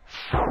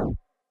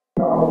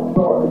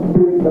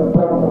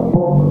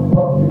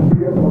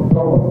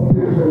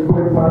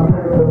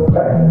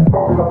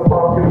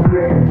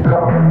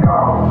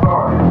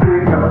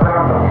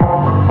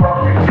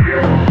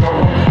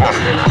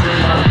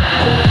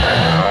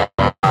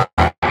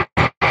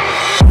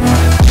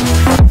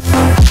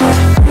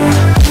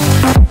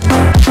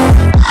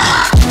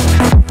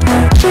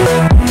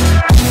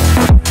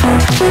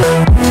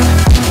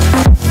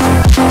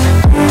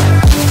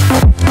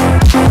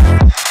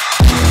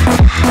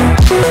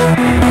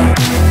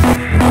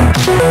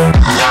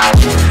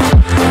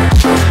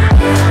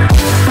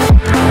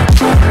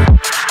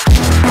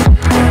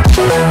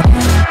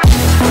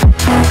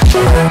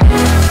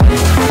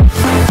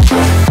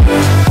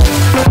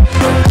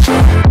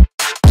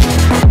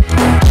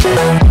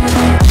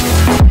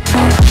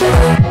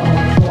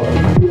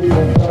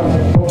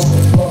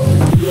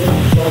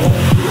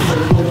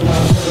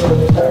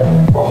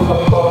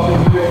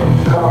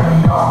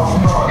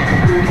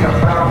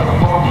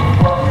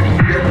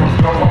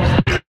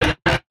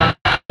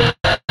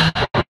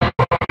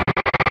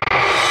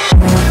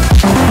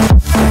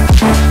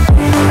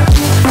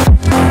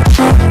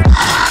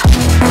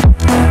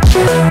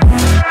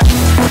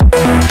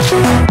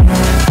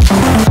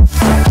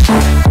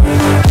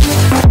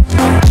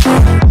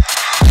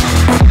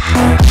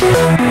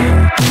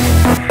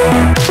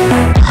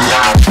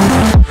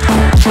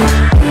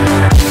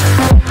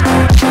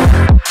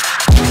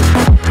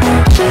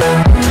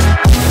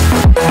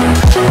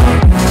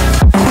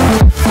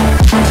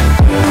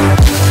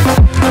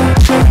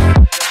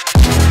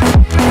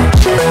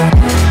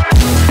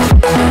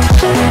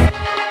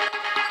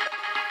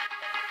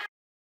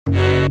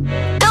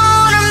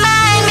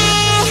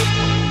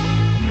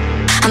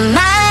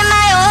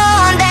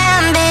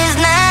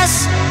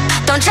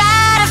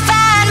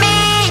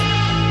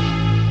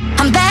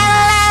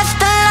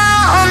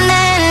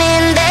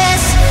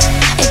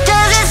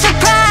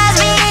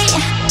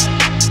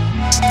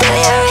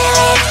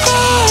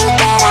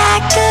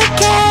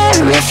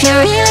 If you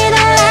really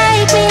don't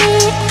like me,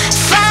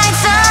 find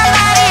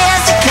somebody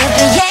else. It could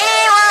be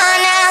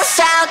anyone else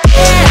out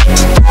there.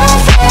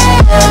 Don't fail. I don't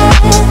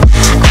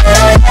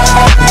ever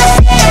wanna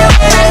see you, and I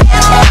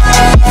never wanna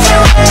miss you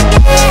again.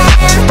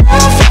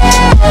 Don't fail.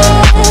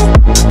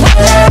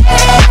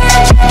 When I really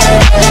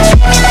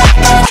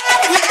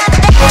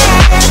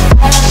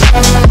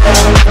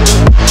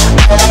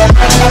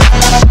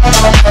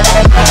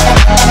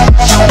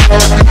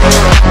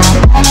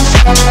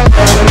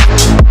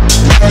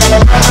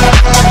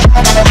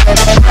hurt you,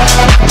 you treat me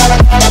like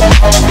a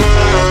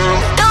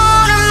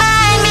Don't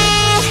remind me,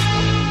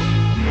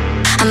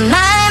 I'm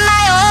minding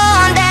my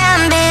own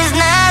damn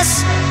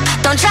business.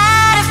 Don't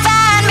try to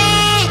find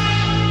me,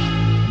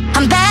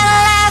 I'm better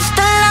left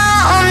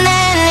alone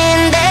than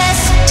in this.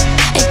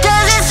 It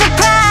doesn't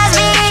surprise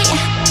me.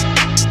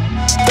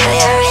 Do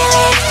you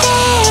really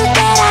think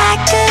that I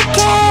could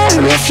care?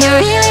 If you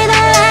really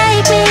don't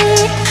like me,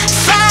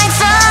 find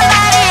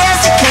somebody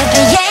else. It could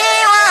be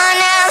anyone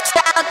else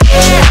out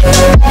there.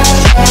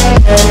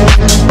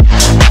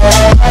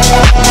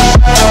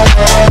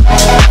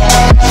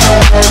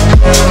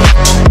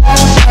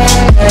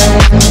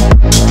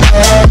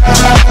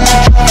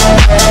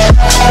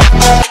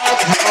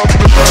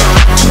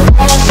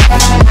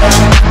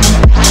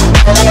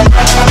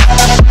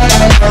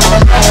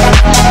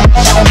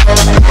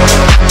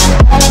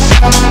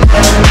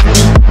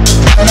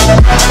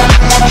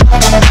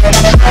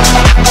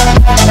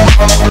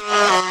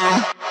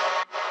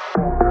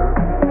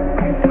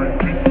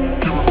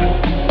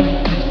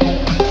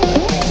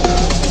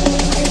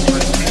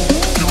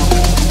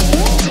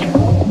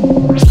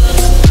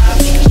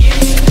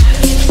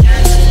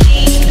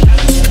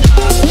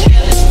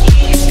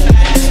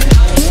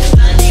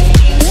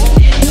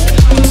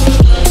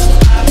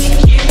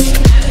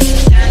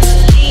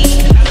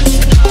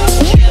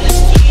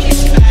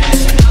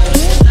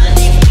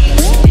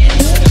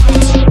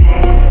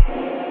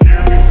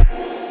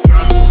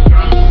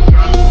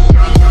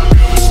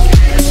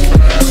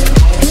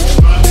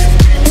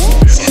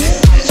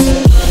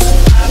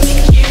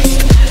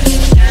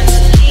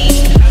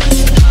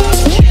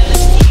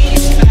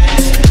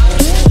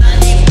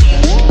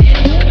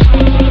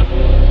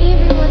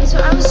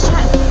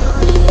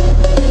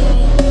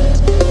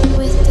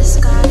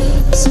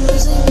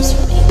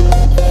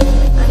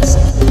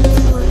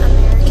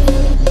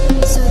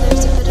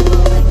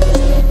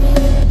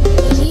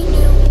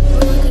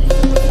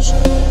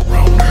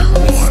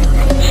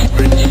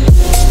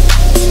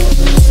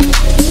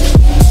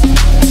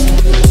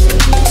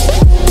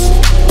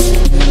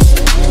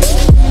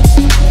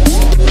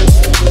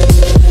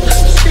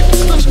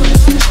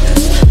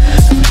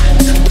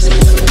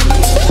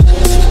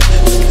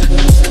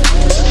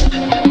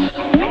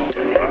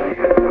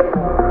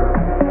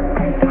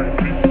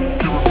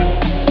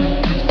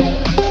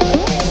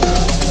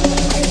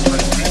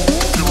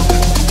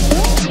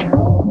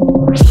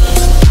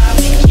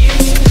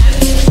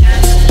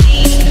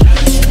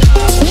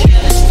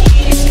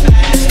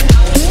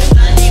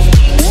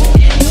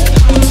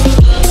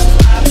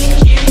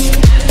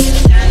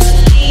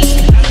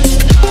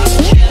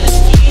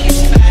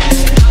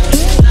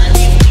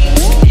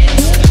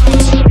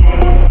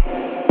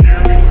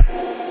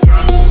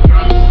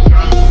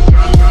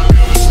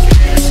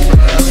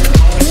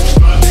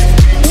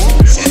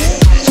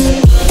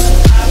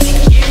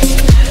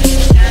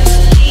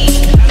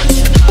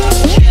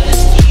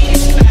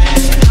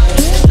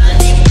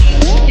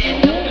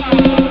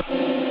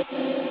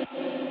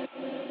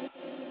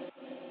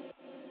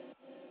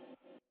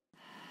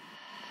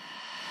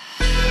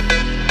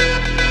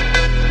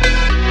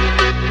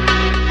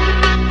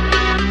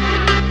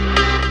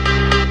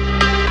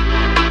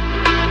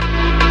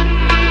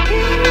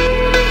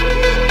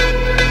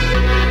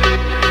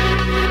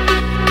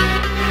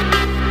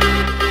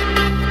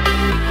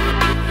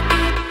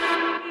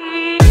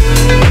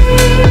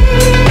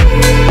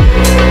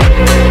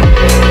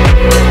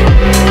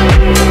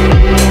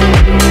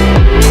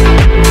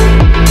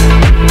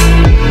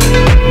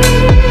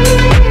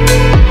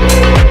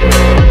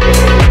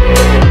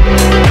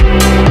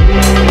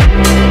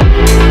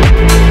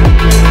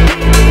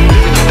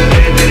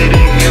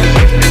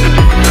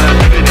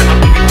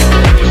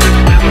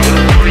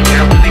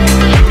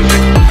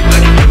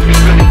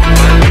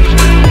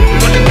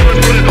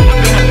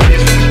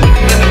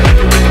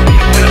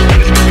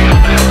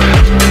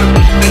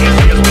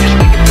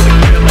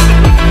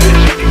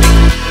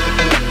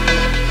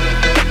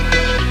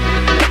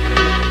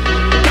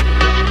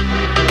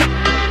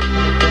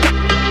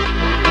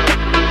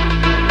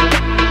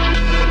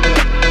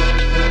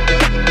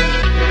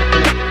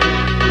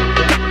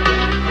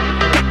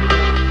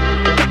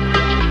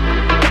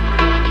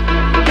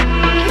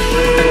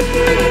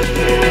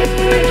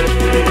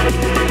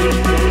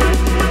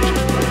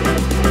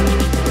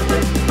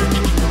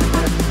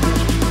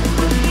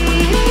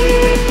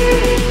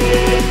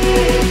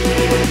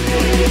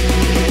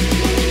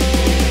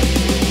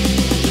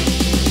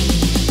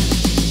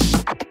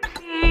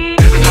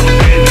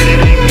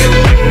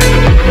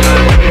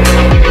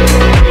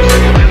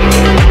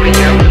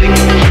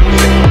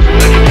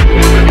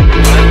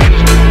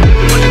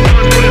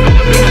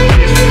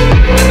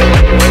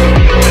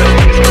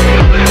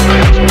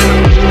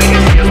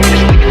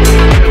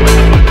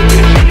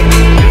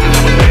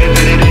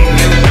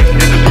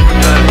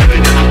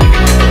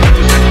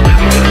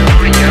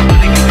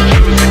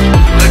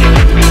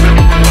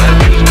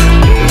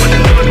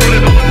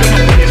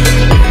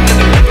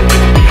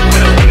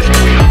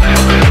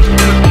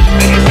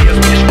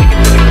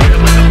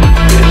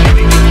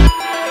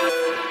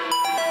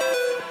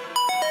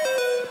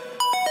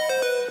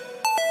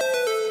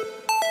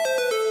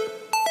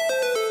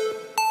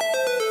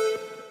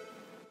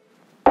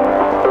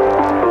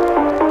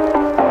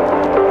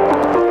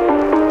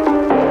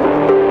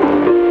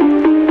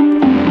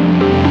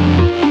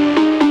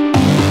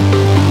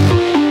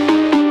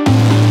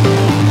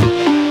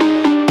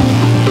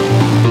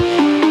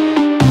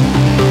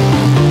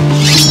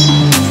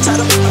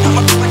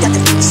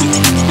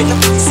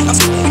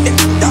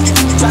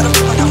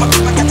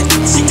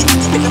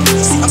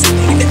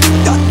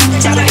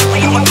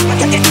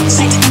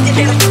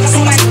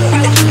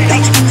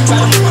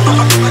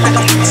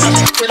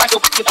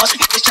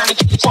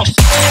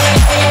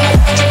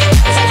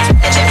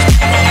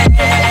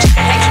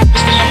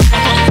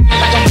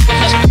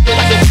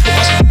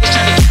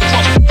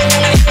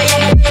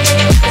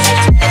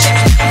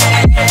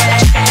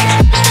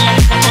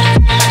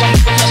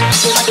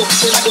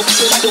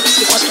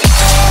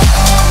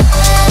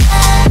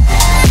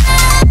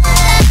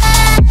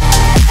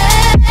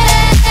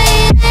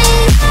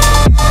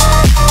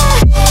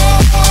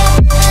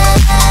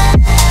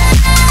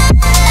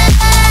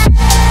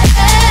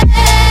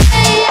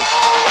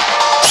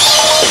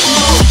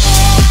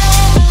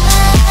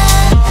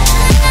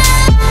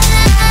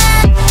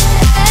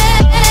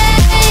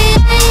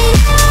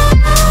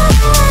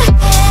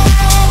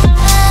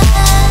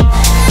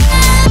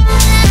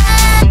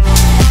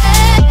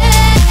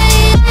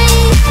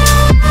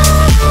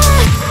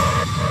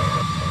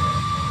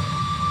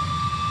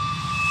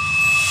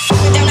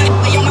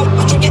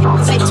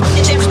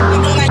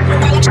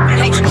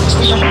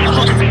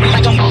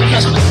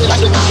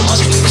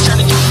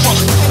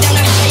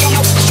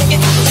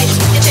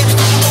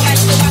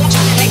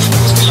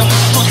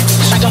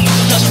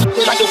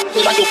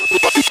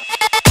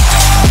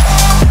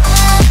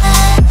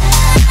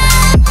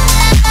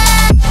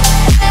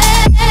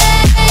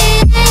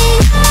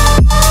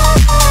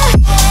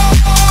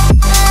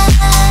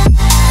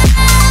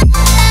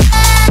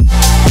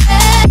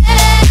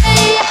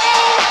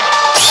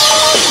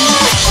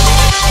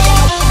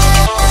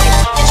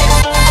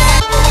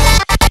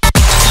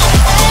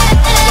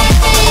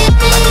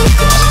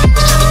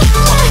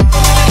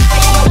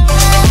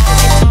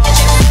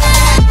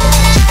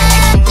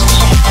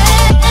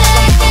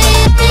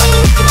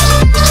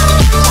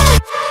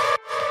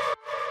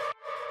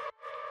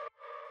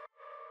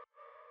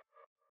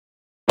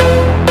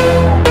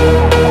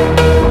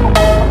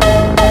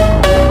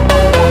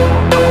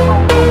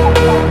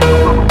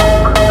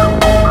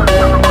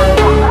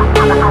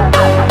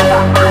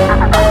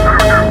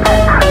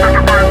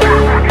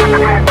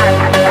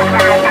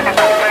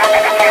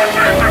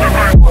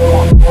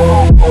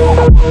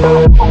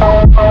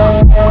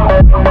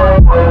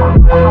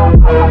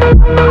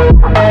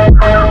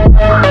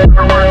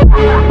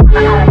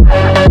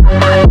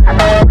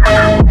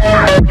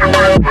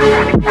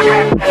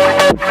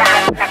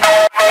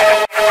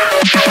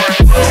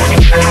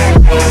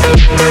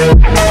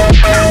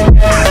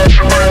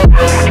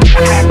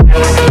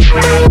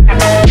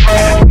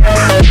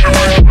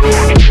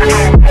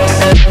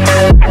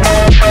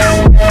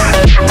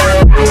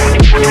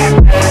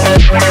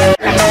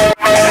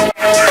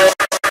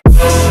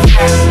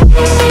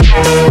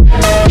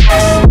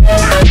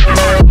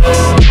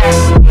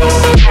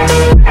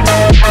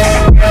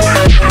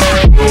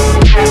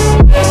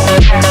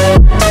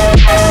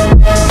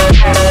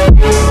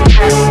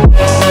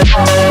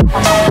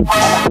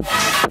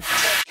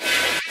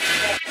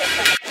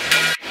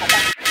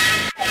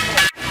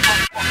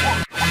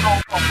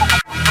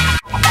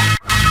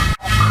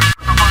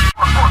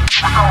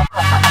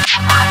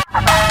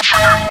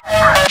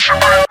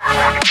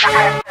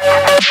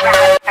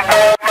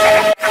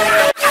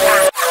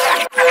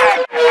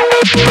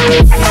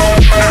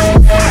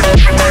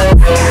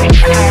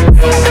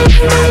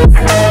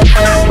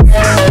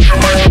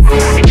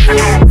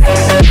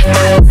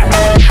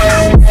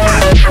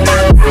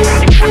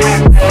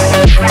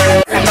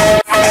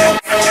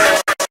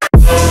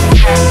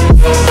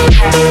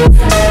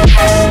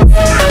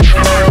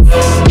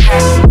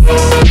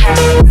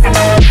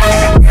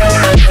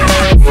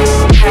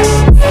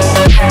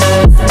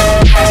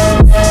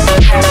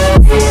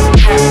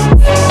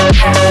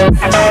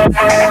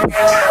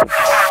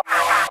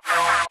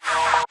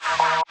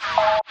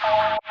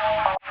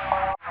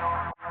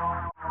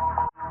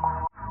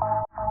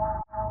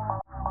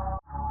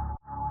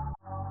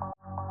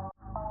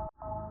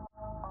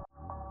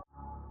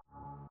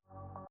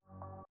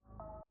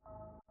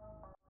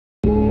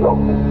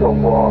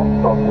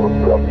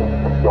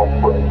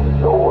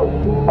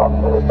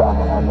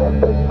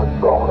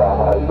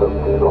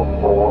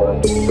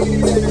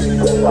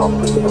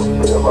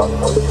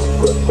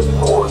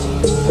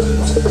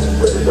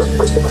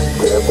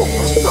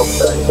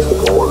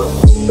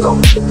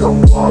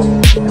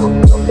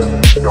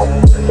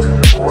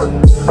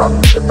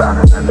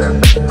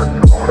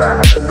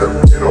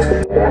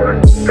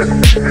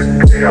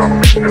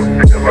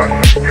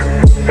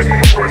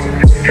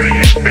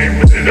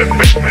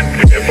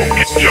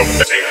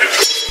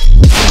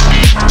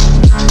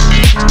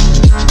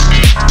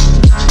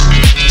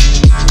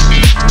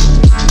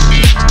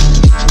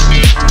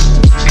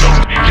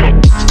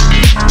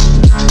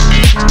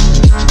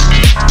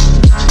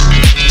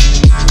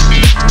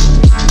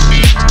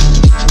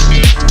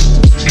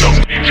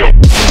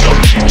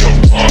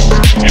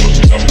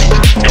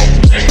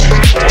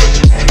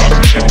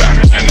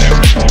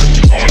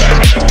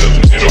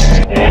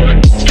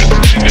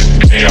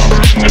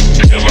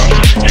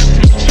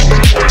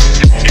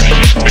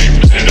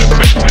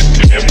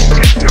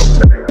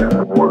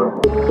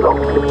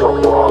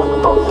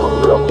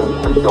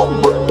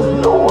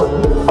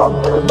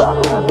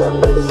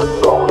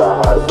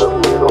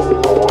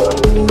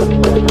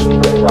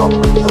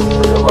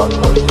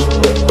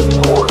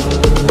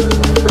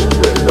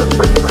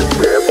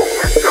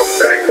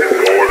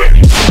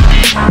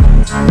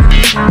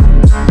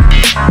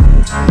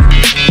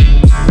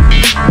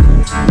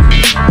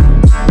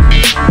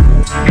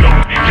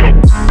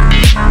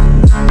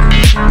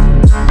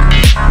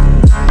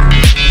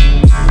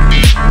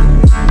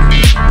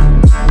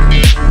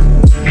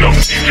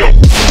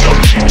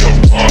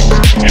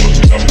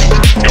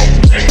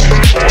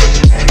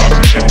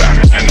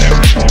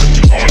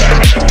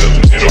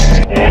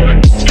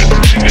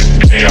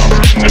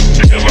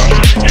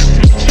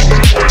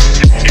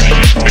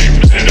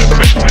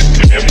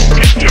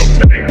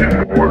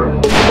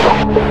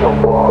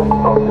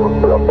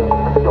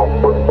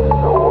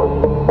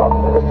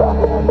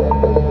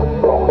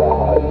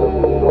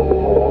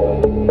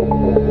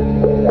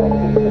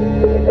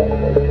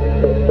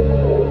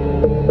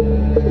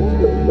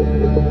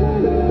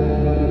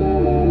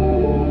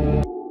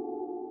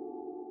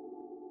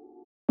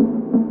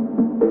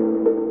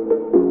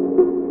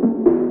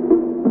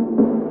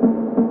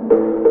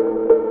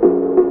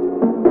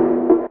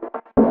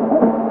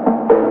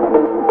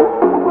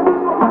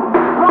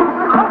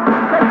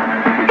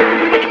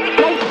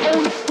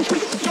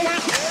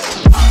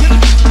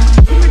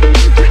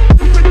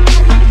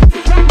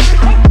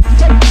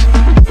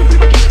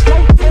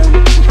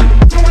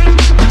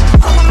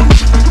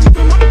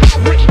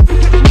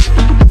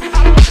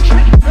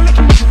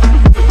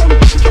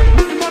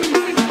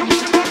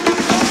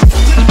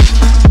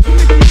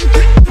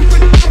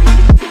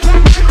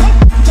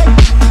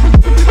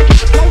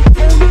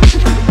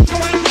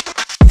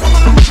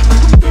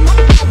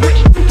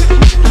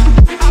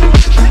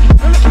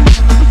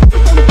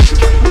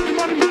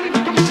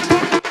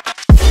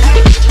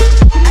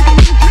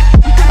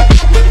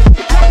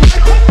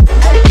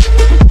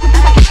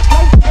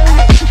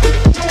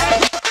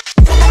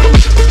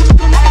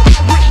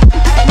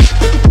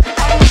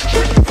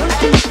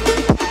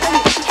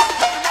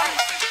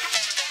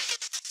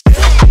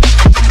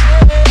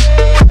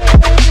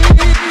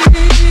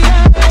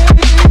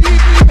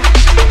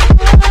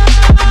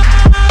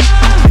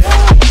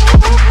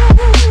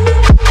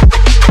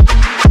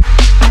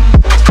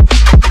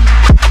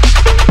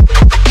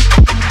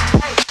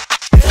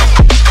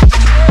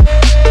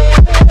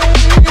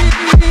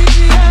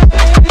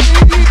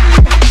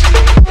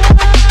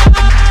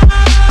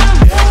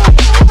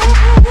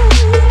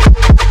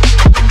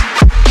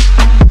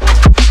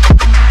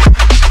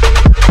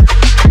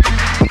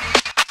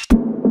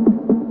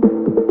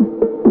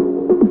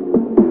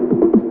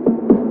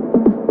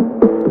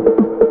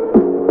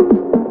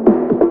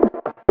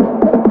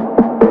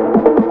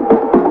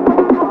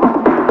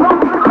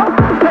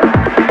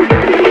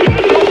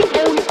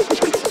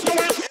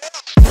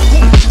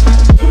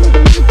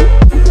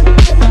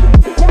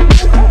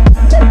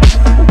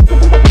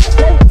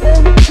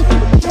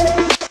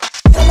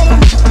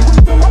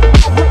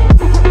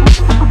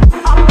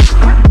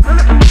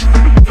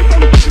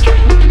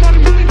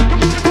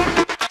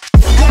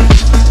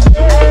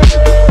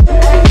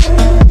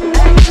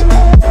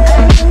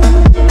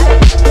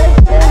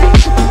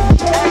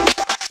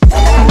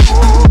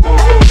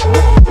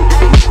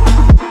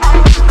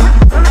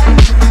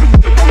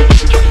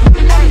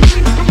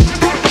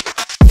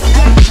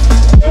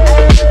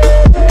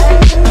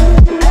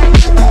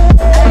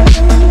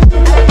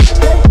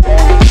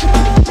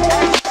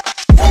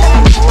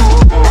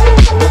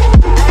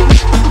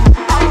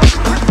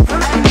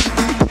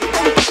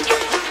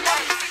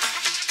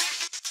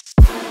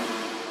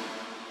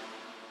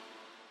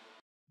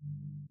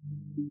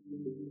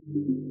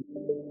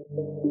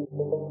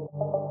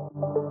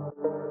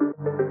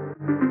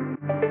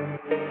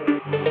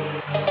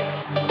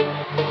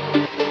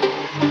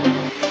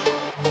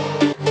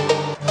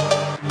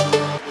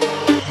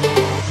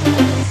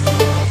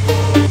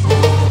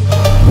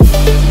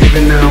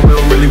 Even now, we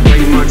don't really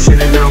wait much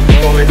in and out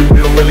ballin'.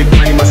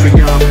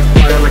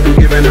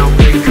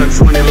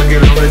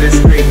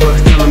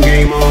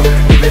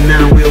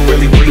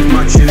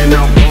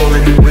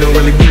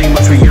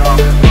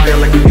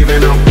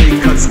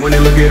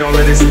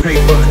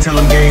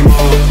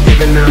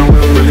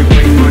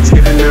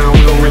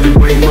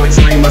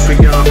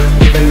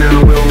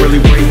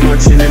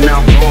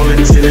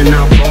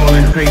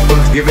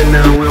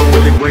 don't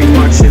really wait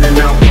much, in and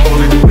out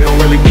ballin'. We don't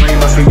really play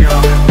much for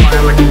y'all.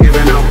 Fire like we're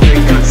giving out pay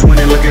cuts.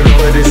 Winning, look at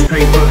all of this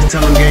paper.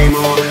 Tell them game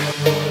on.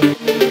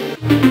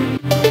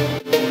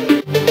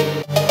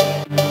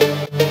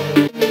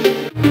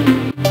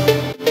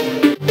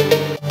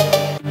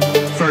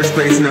 First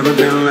place never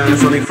been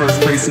last, only first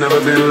place never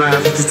been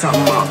last. What you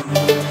talking about?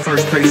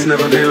 First place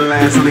never been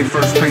last, only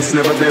first place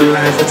never been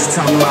last. What you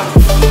talking about?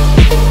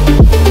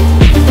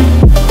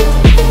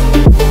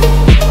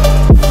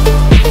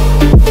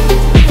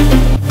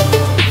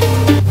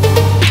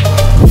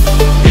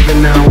 Even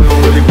now we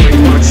don't really play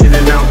much, in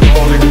and out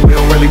ballin'. We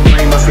don't really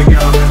play much for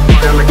y'all.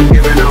 Fire like we're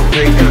giving out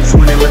pay cuts.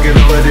 Winning, look at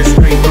all of this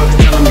paper.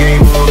 Tell them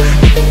game on.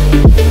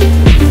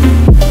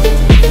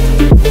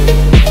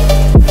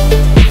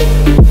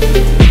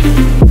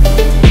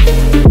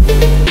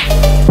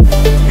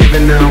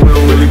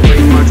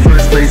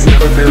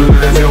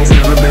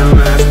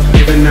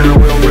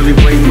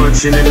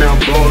 In and out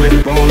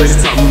ballin', ballin',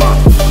 just talking about.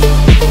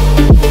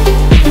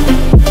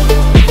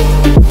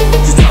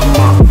 Just talking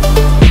about.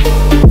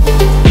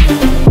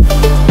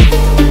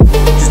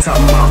 Just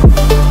talking about.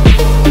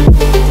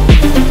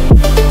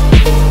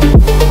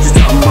 Just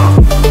talking about.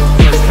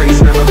 First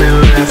place never been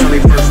last, only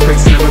first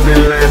place never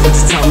been last. What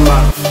you talking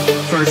about?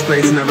 First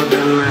place never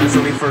been last,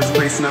 only first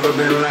place never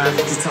been last.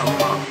 What you talking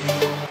about?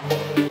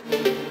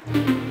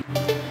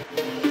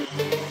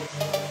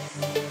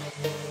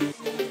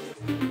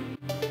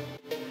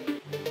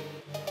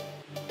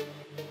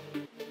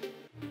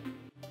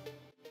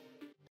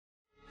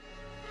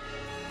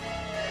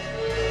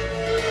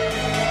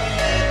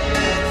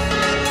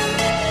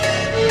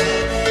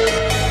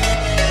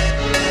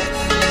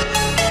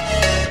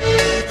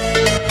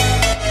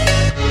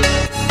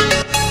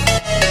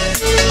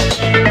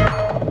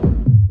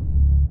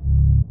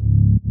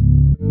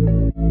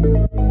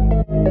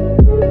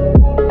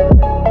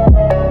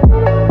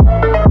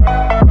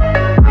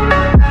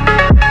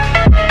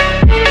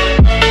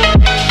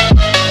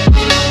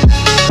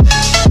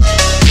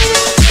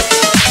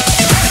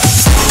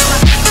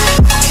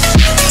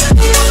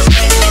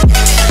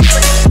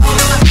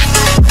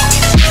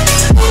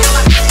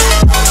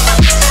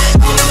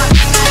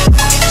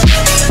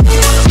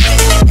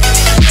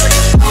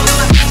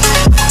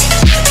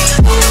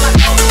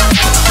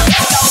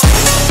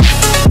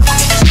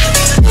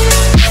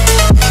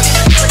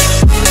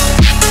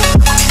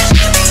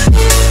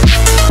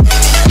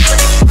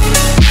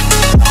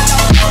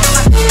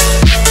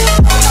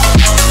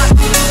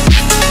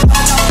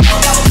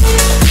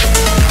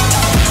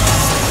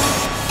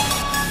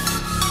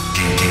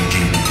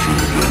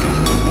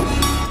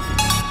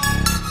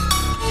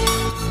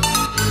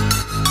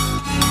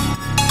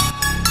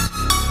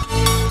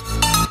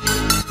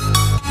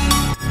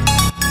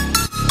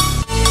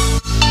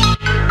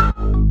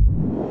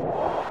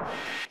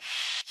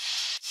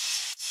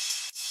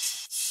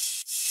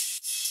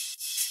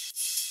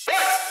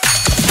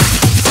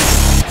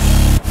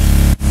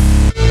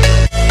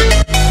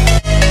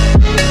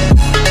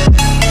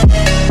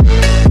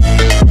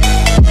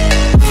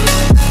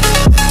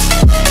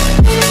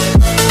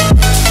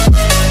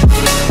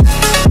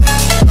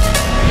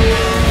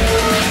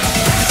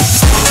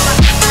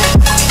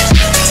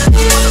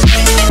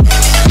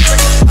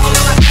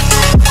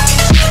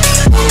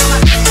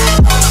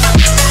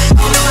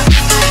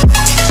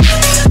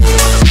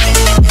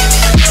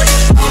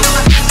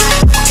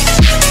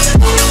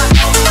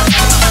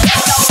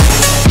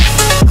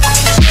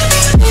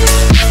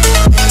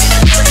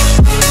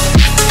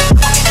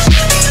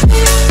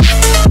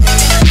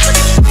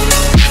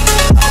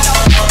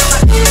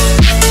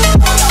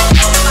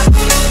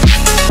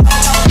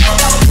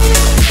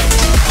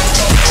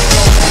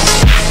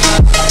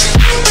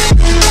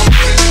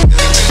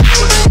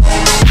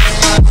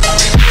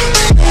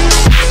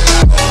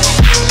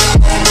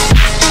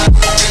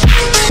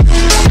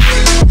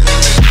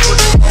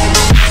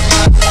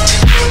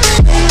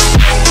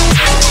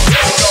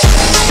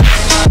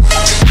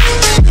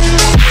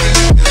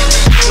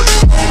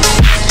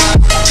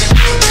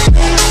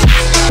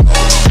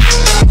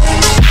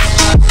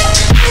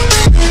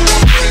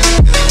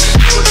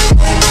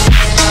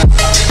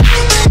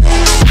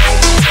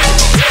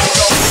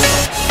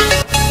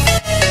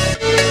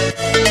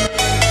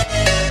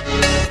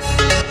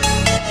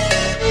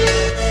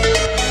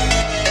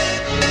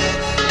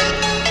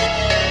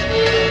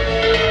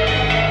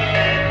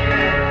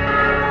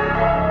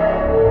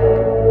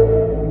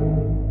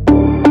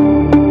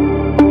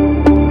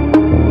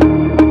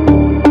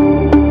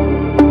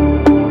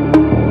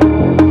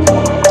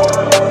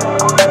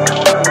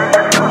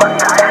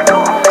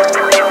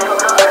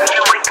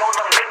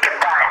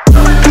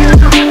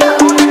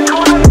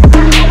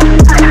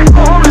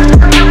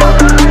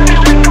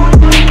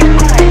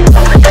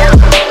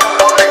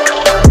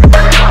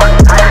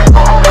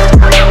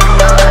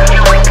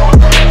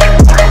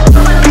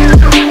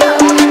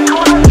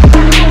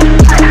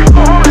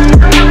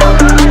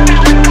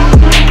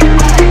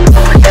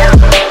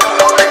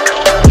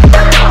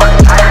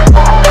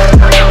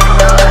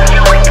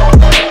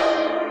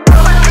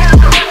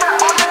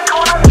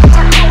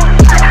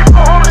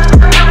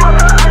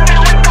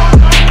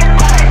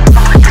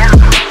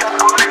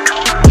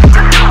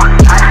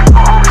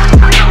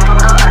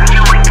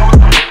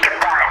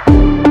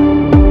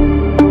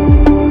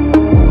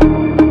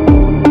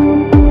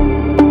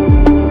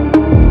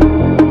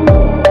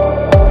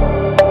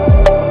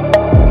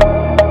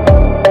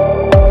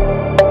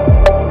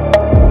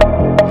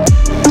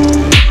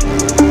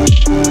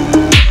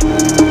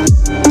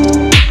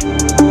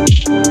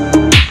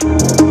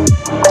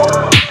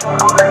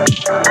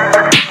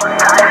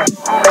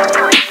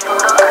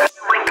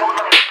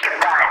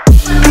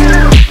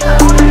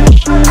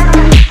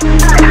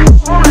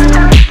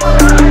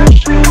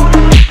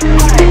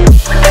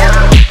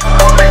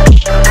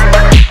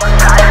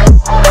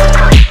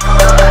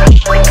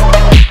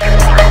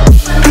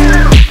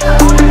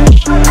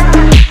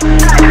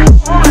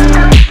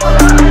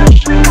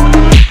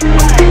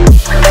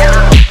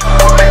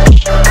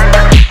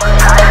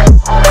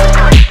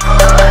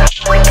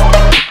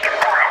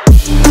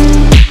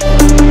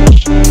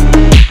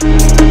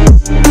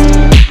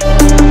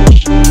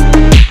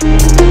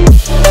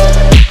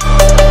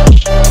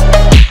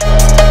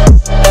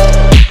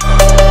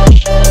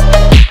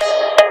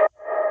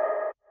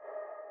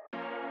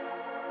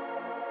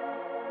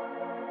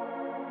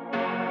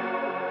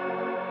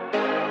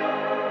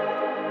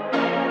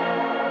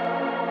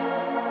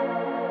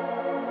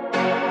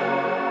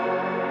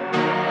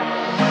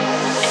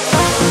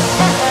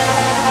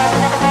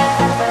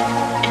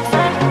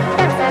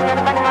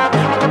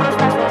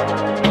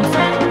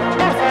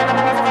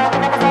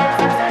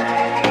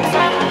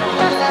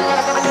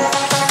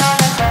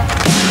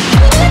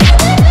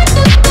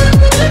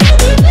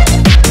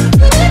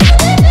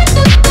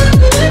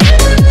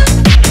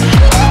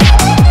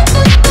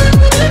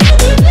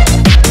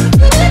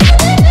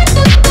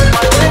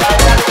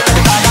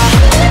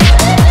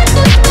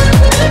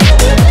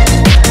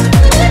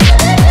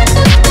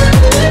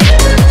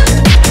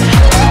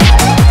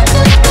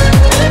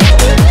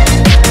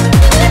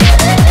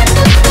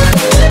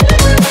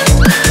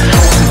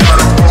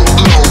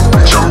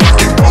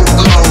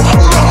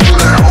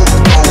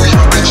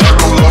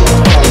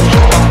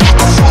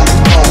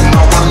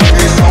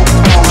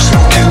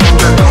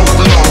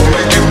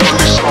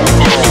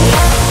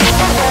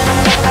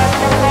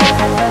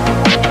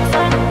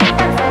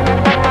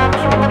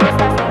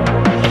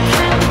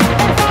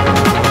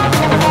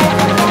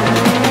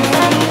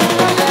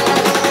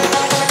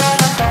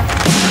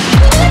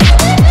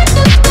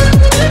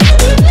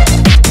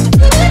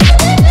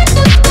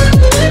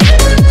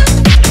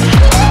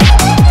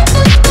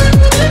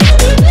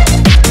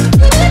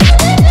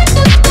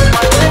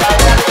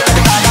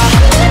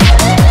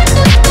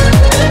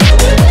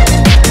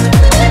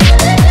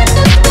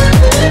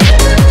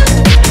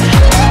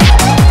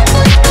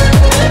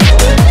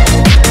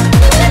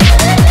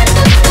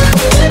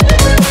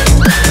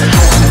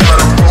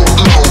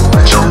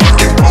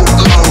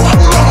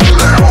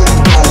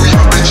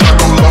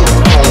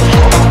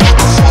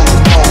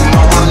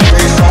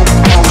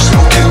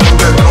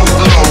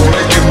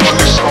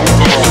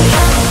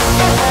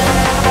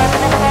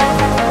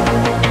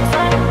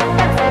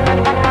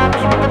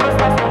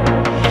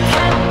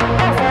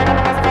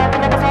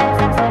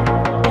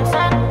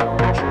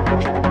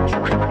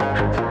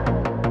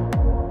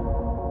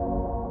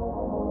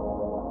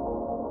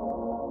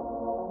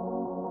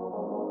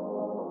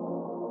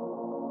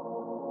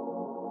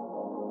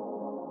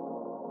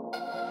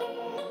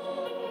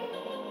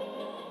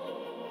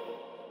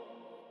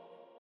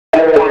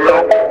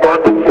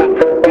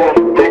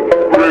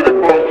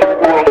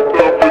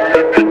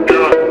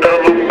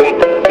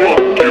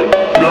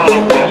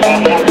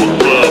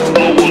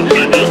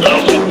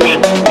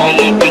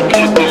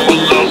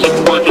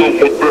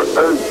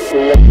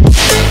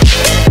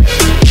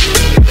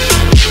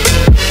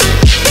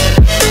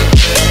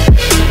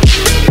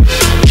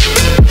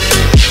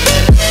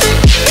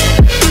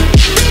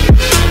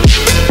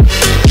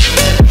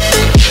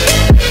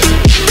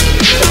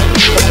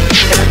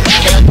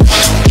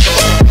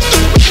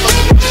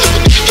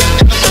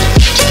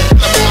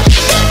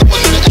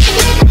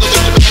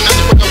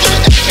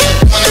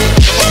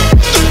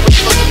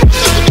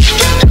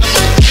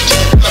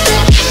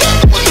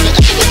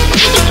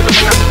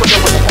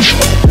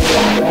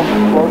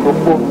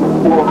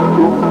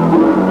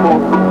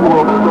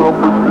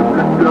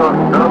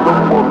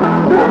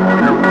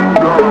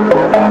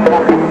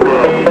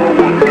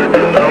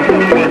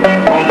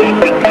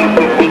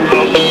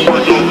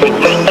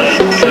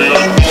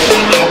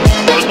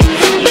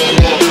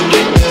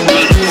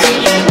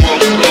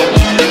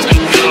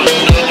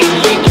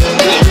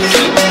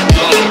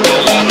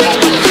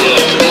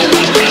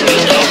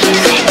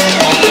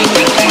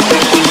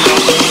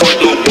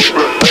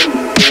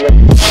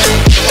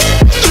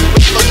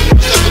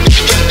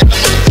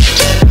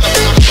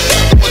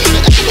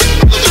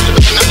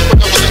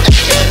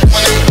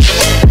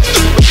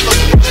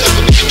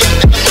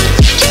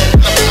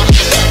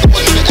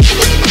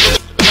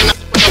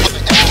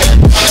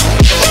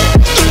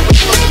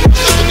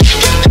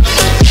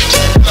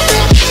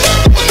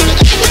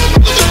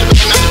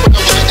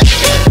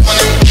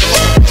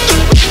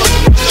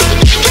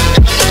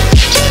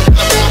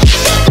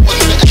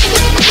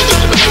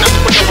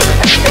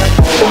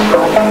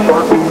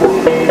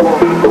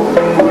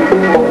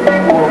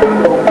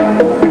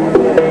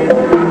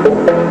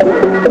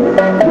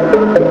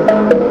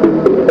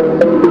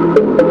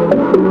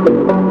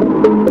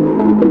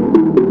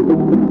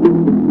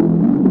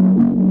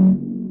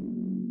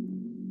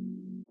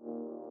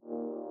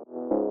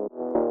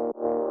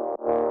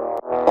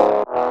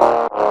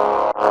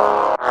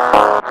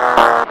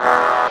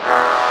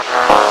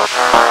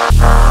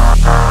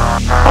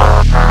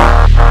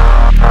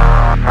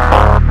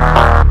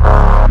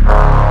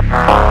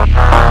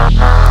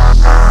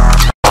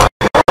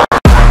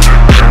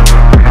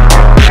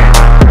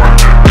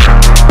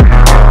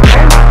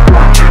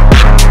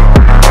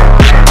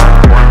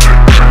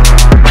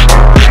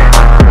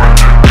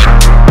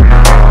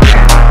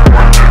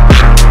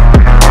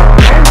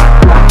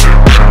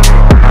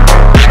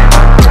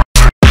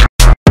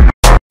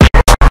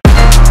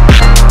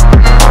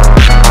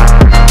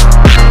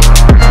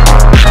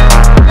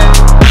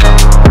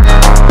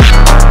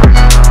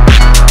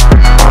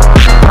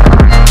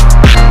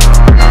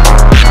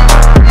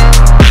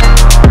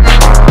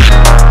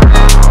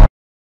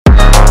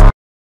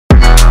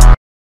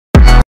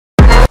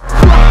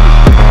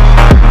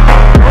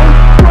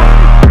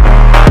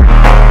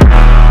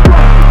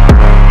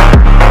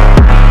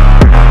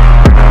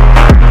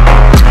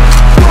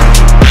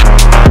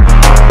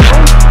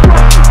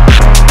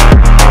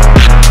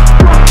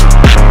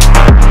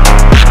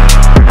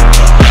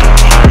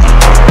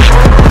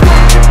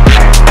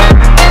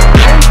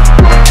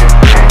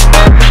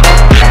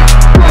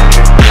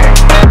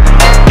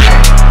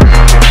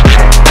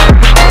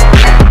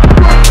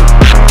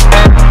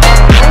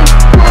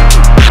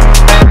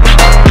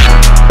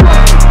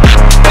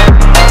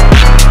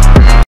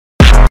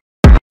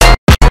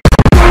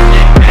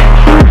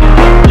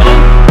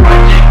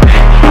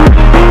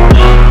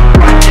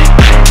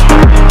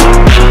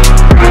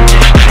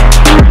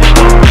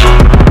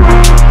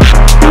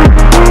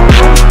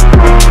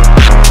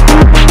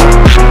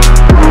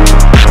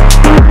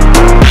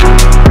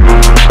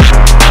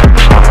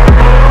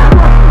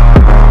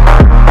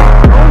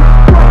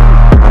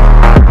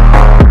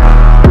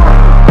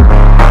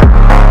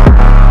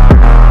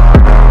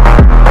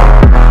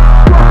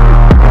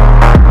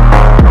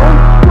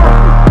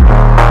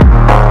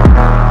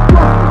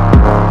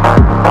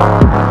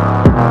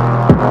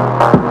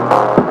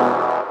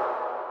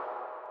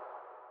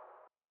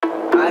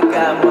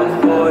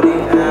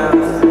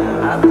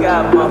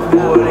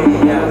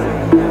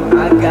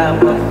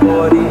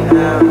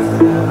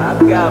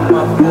 got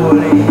my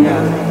 40,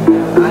 yeah.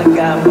 I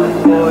got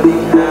my 40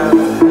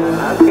 ounce.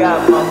 I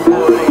got my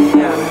 40,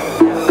 yeah.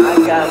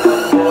 I got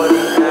my 40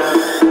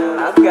 ounce.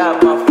 I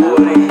got my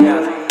 40,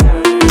 yeah.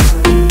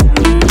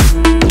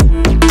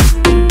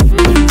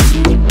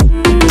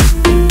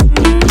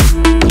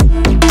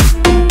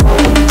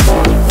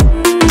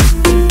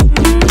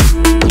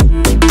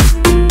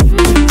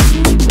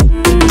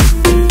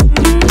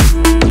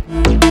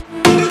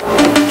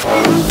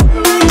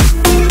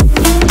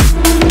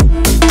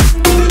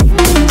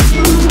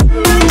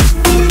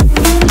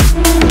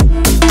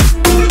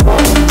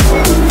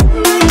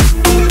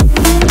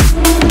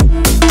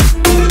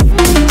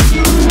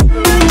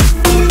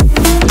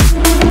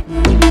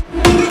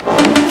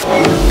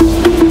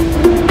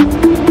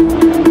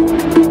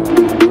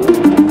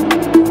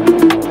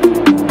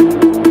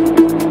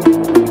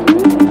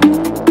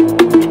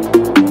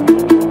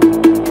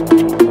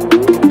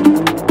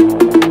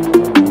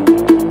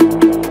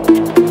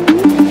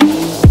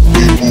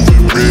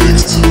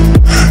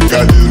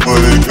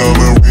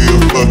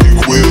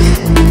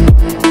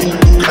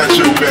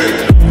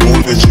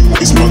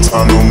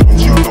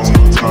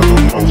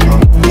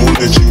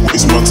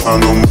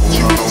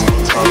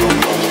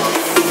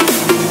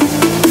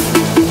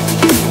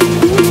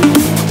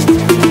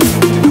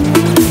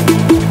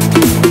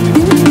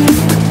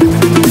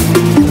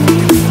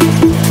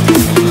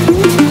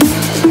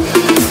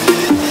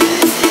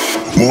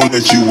 Won't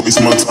let you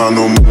waste my time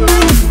no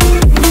more.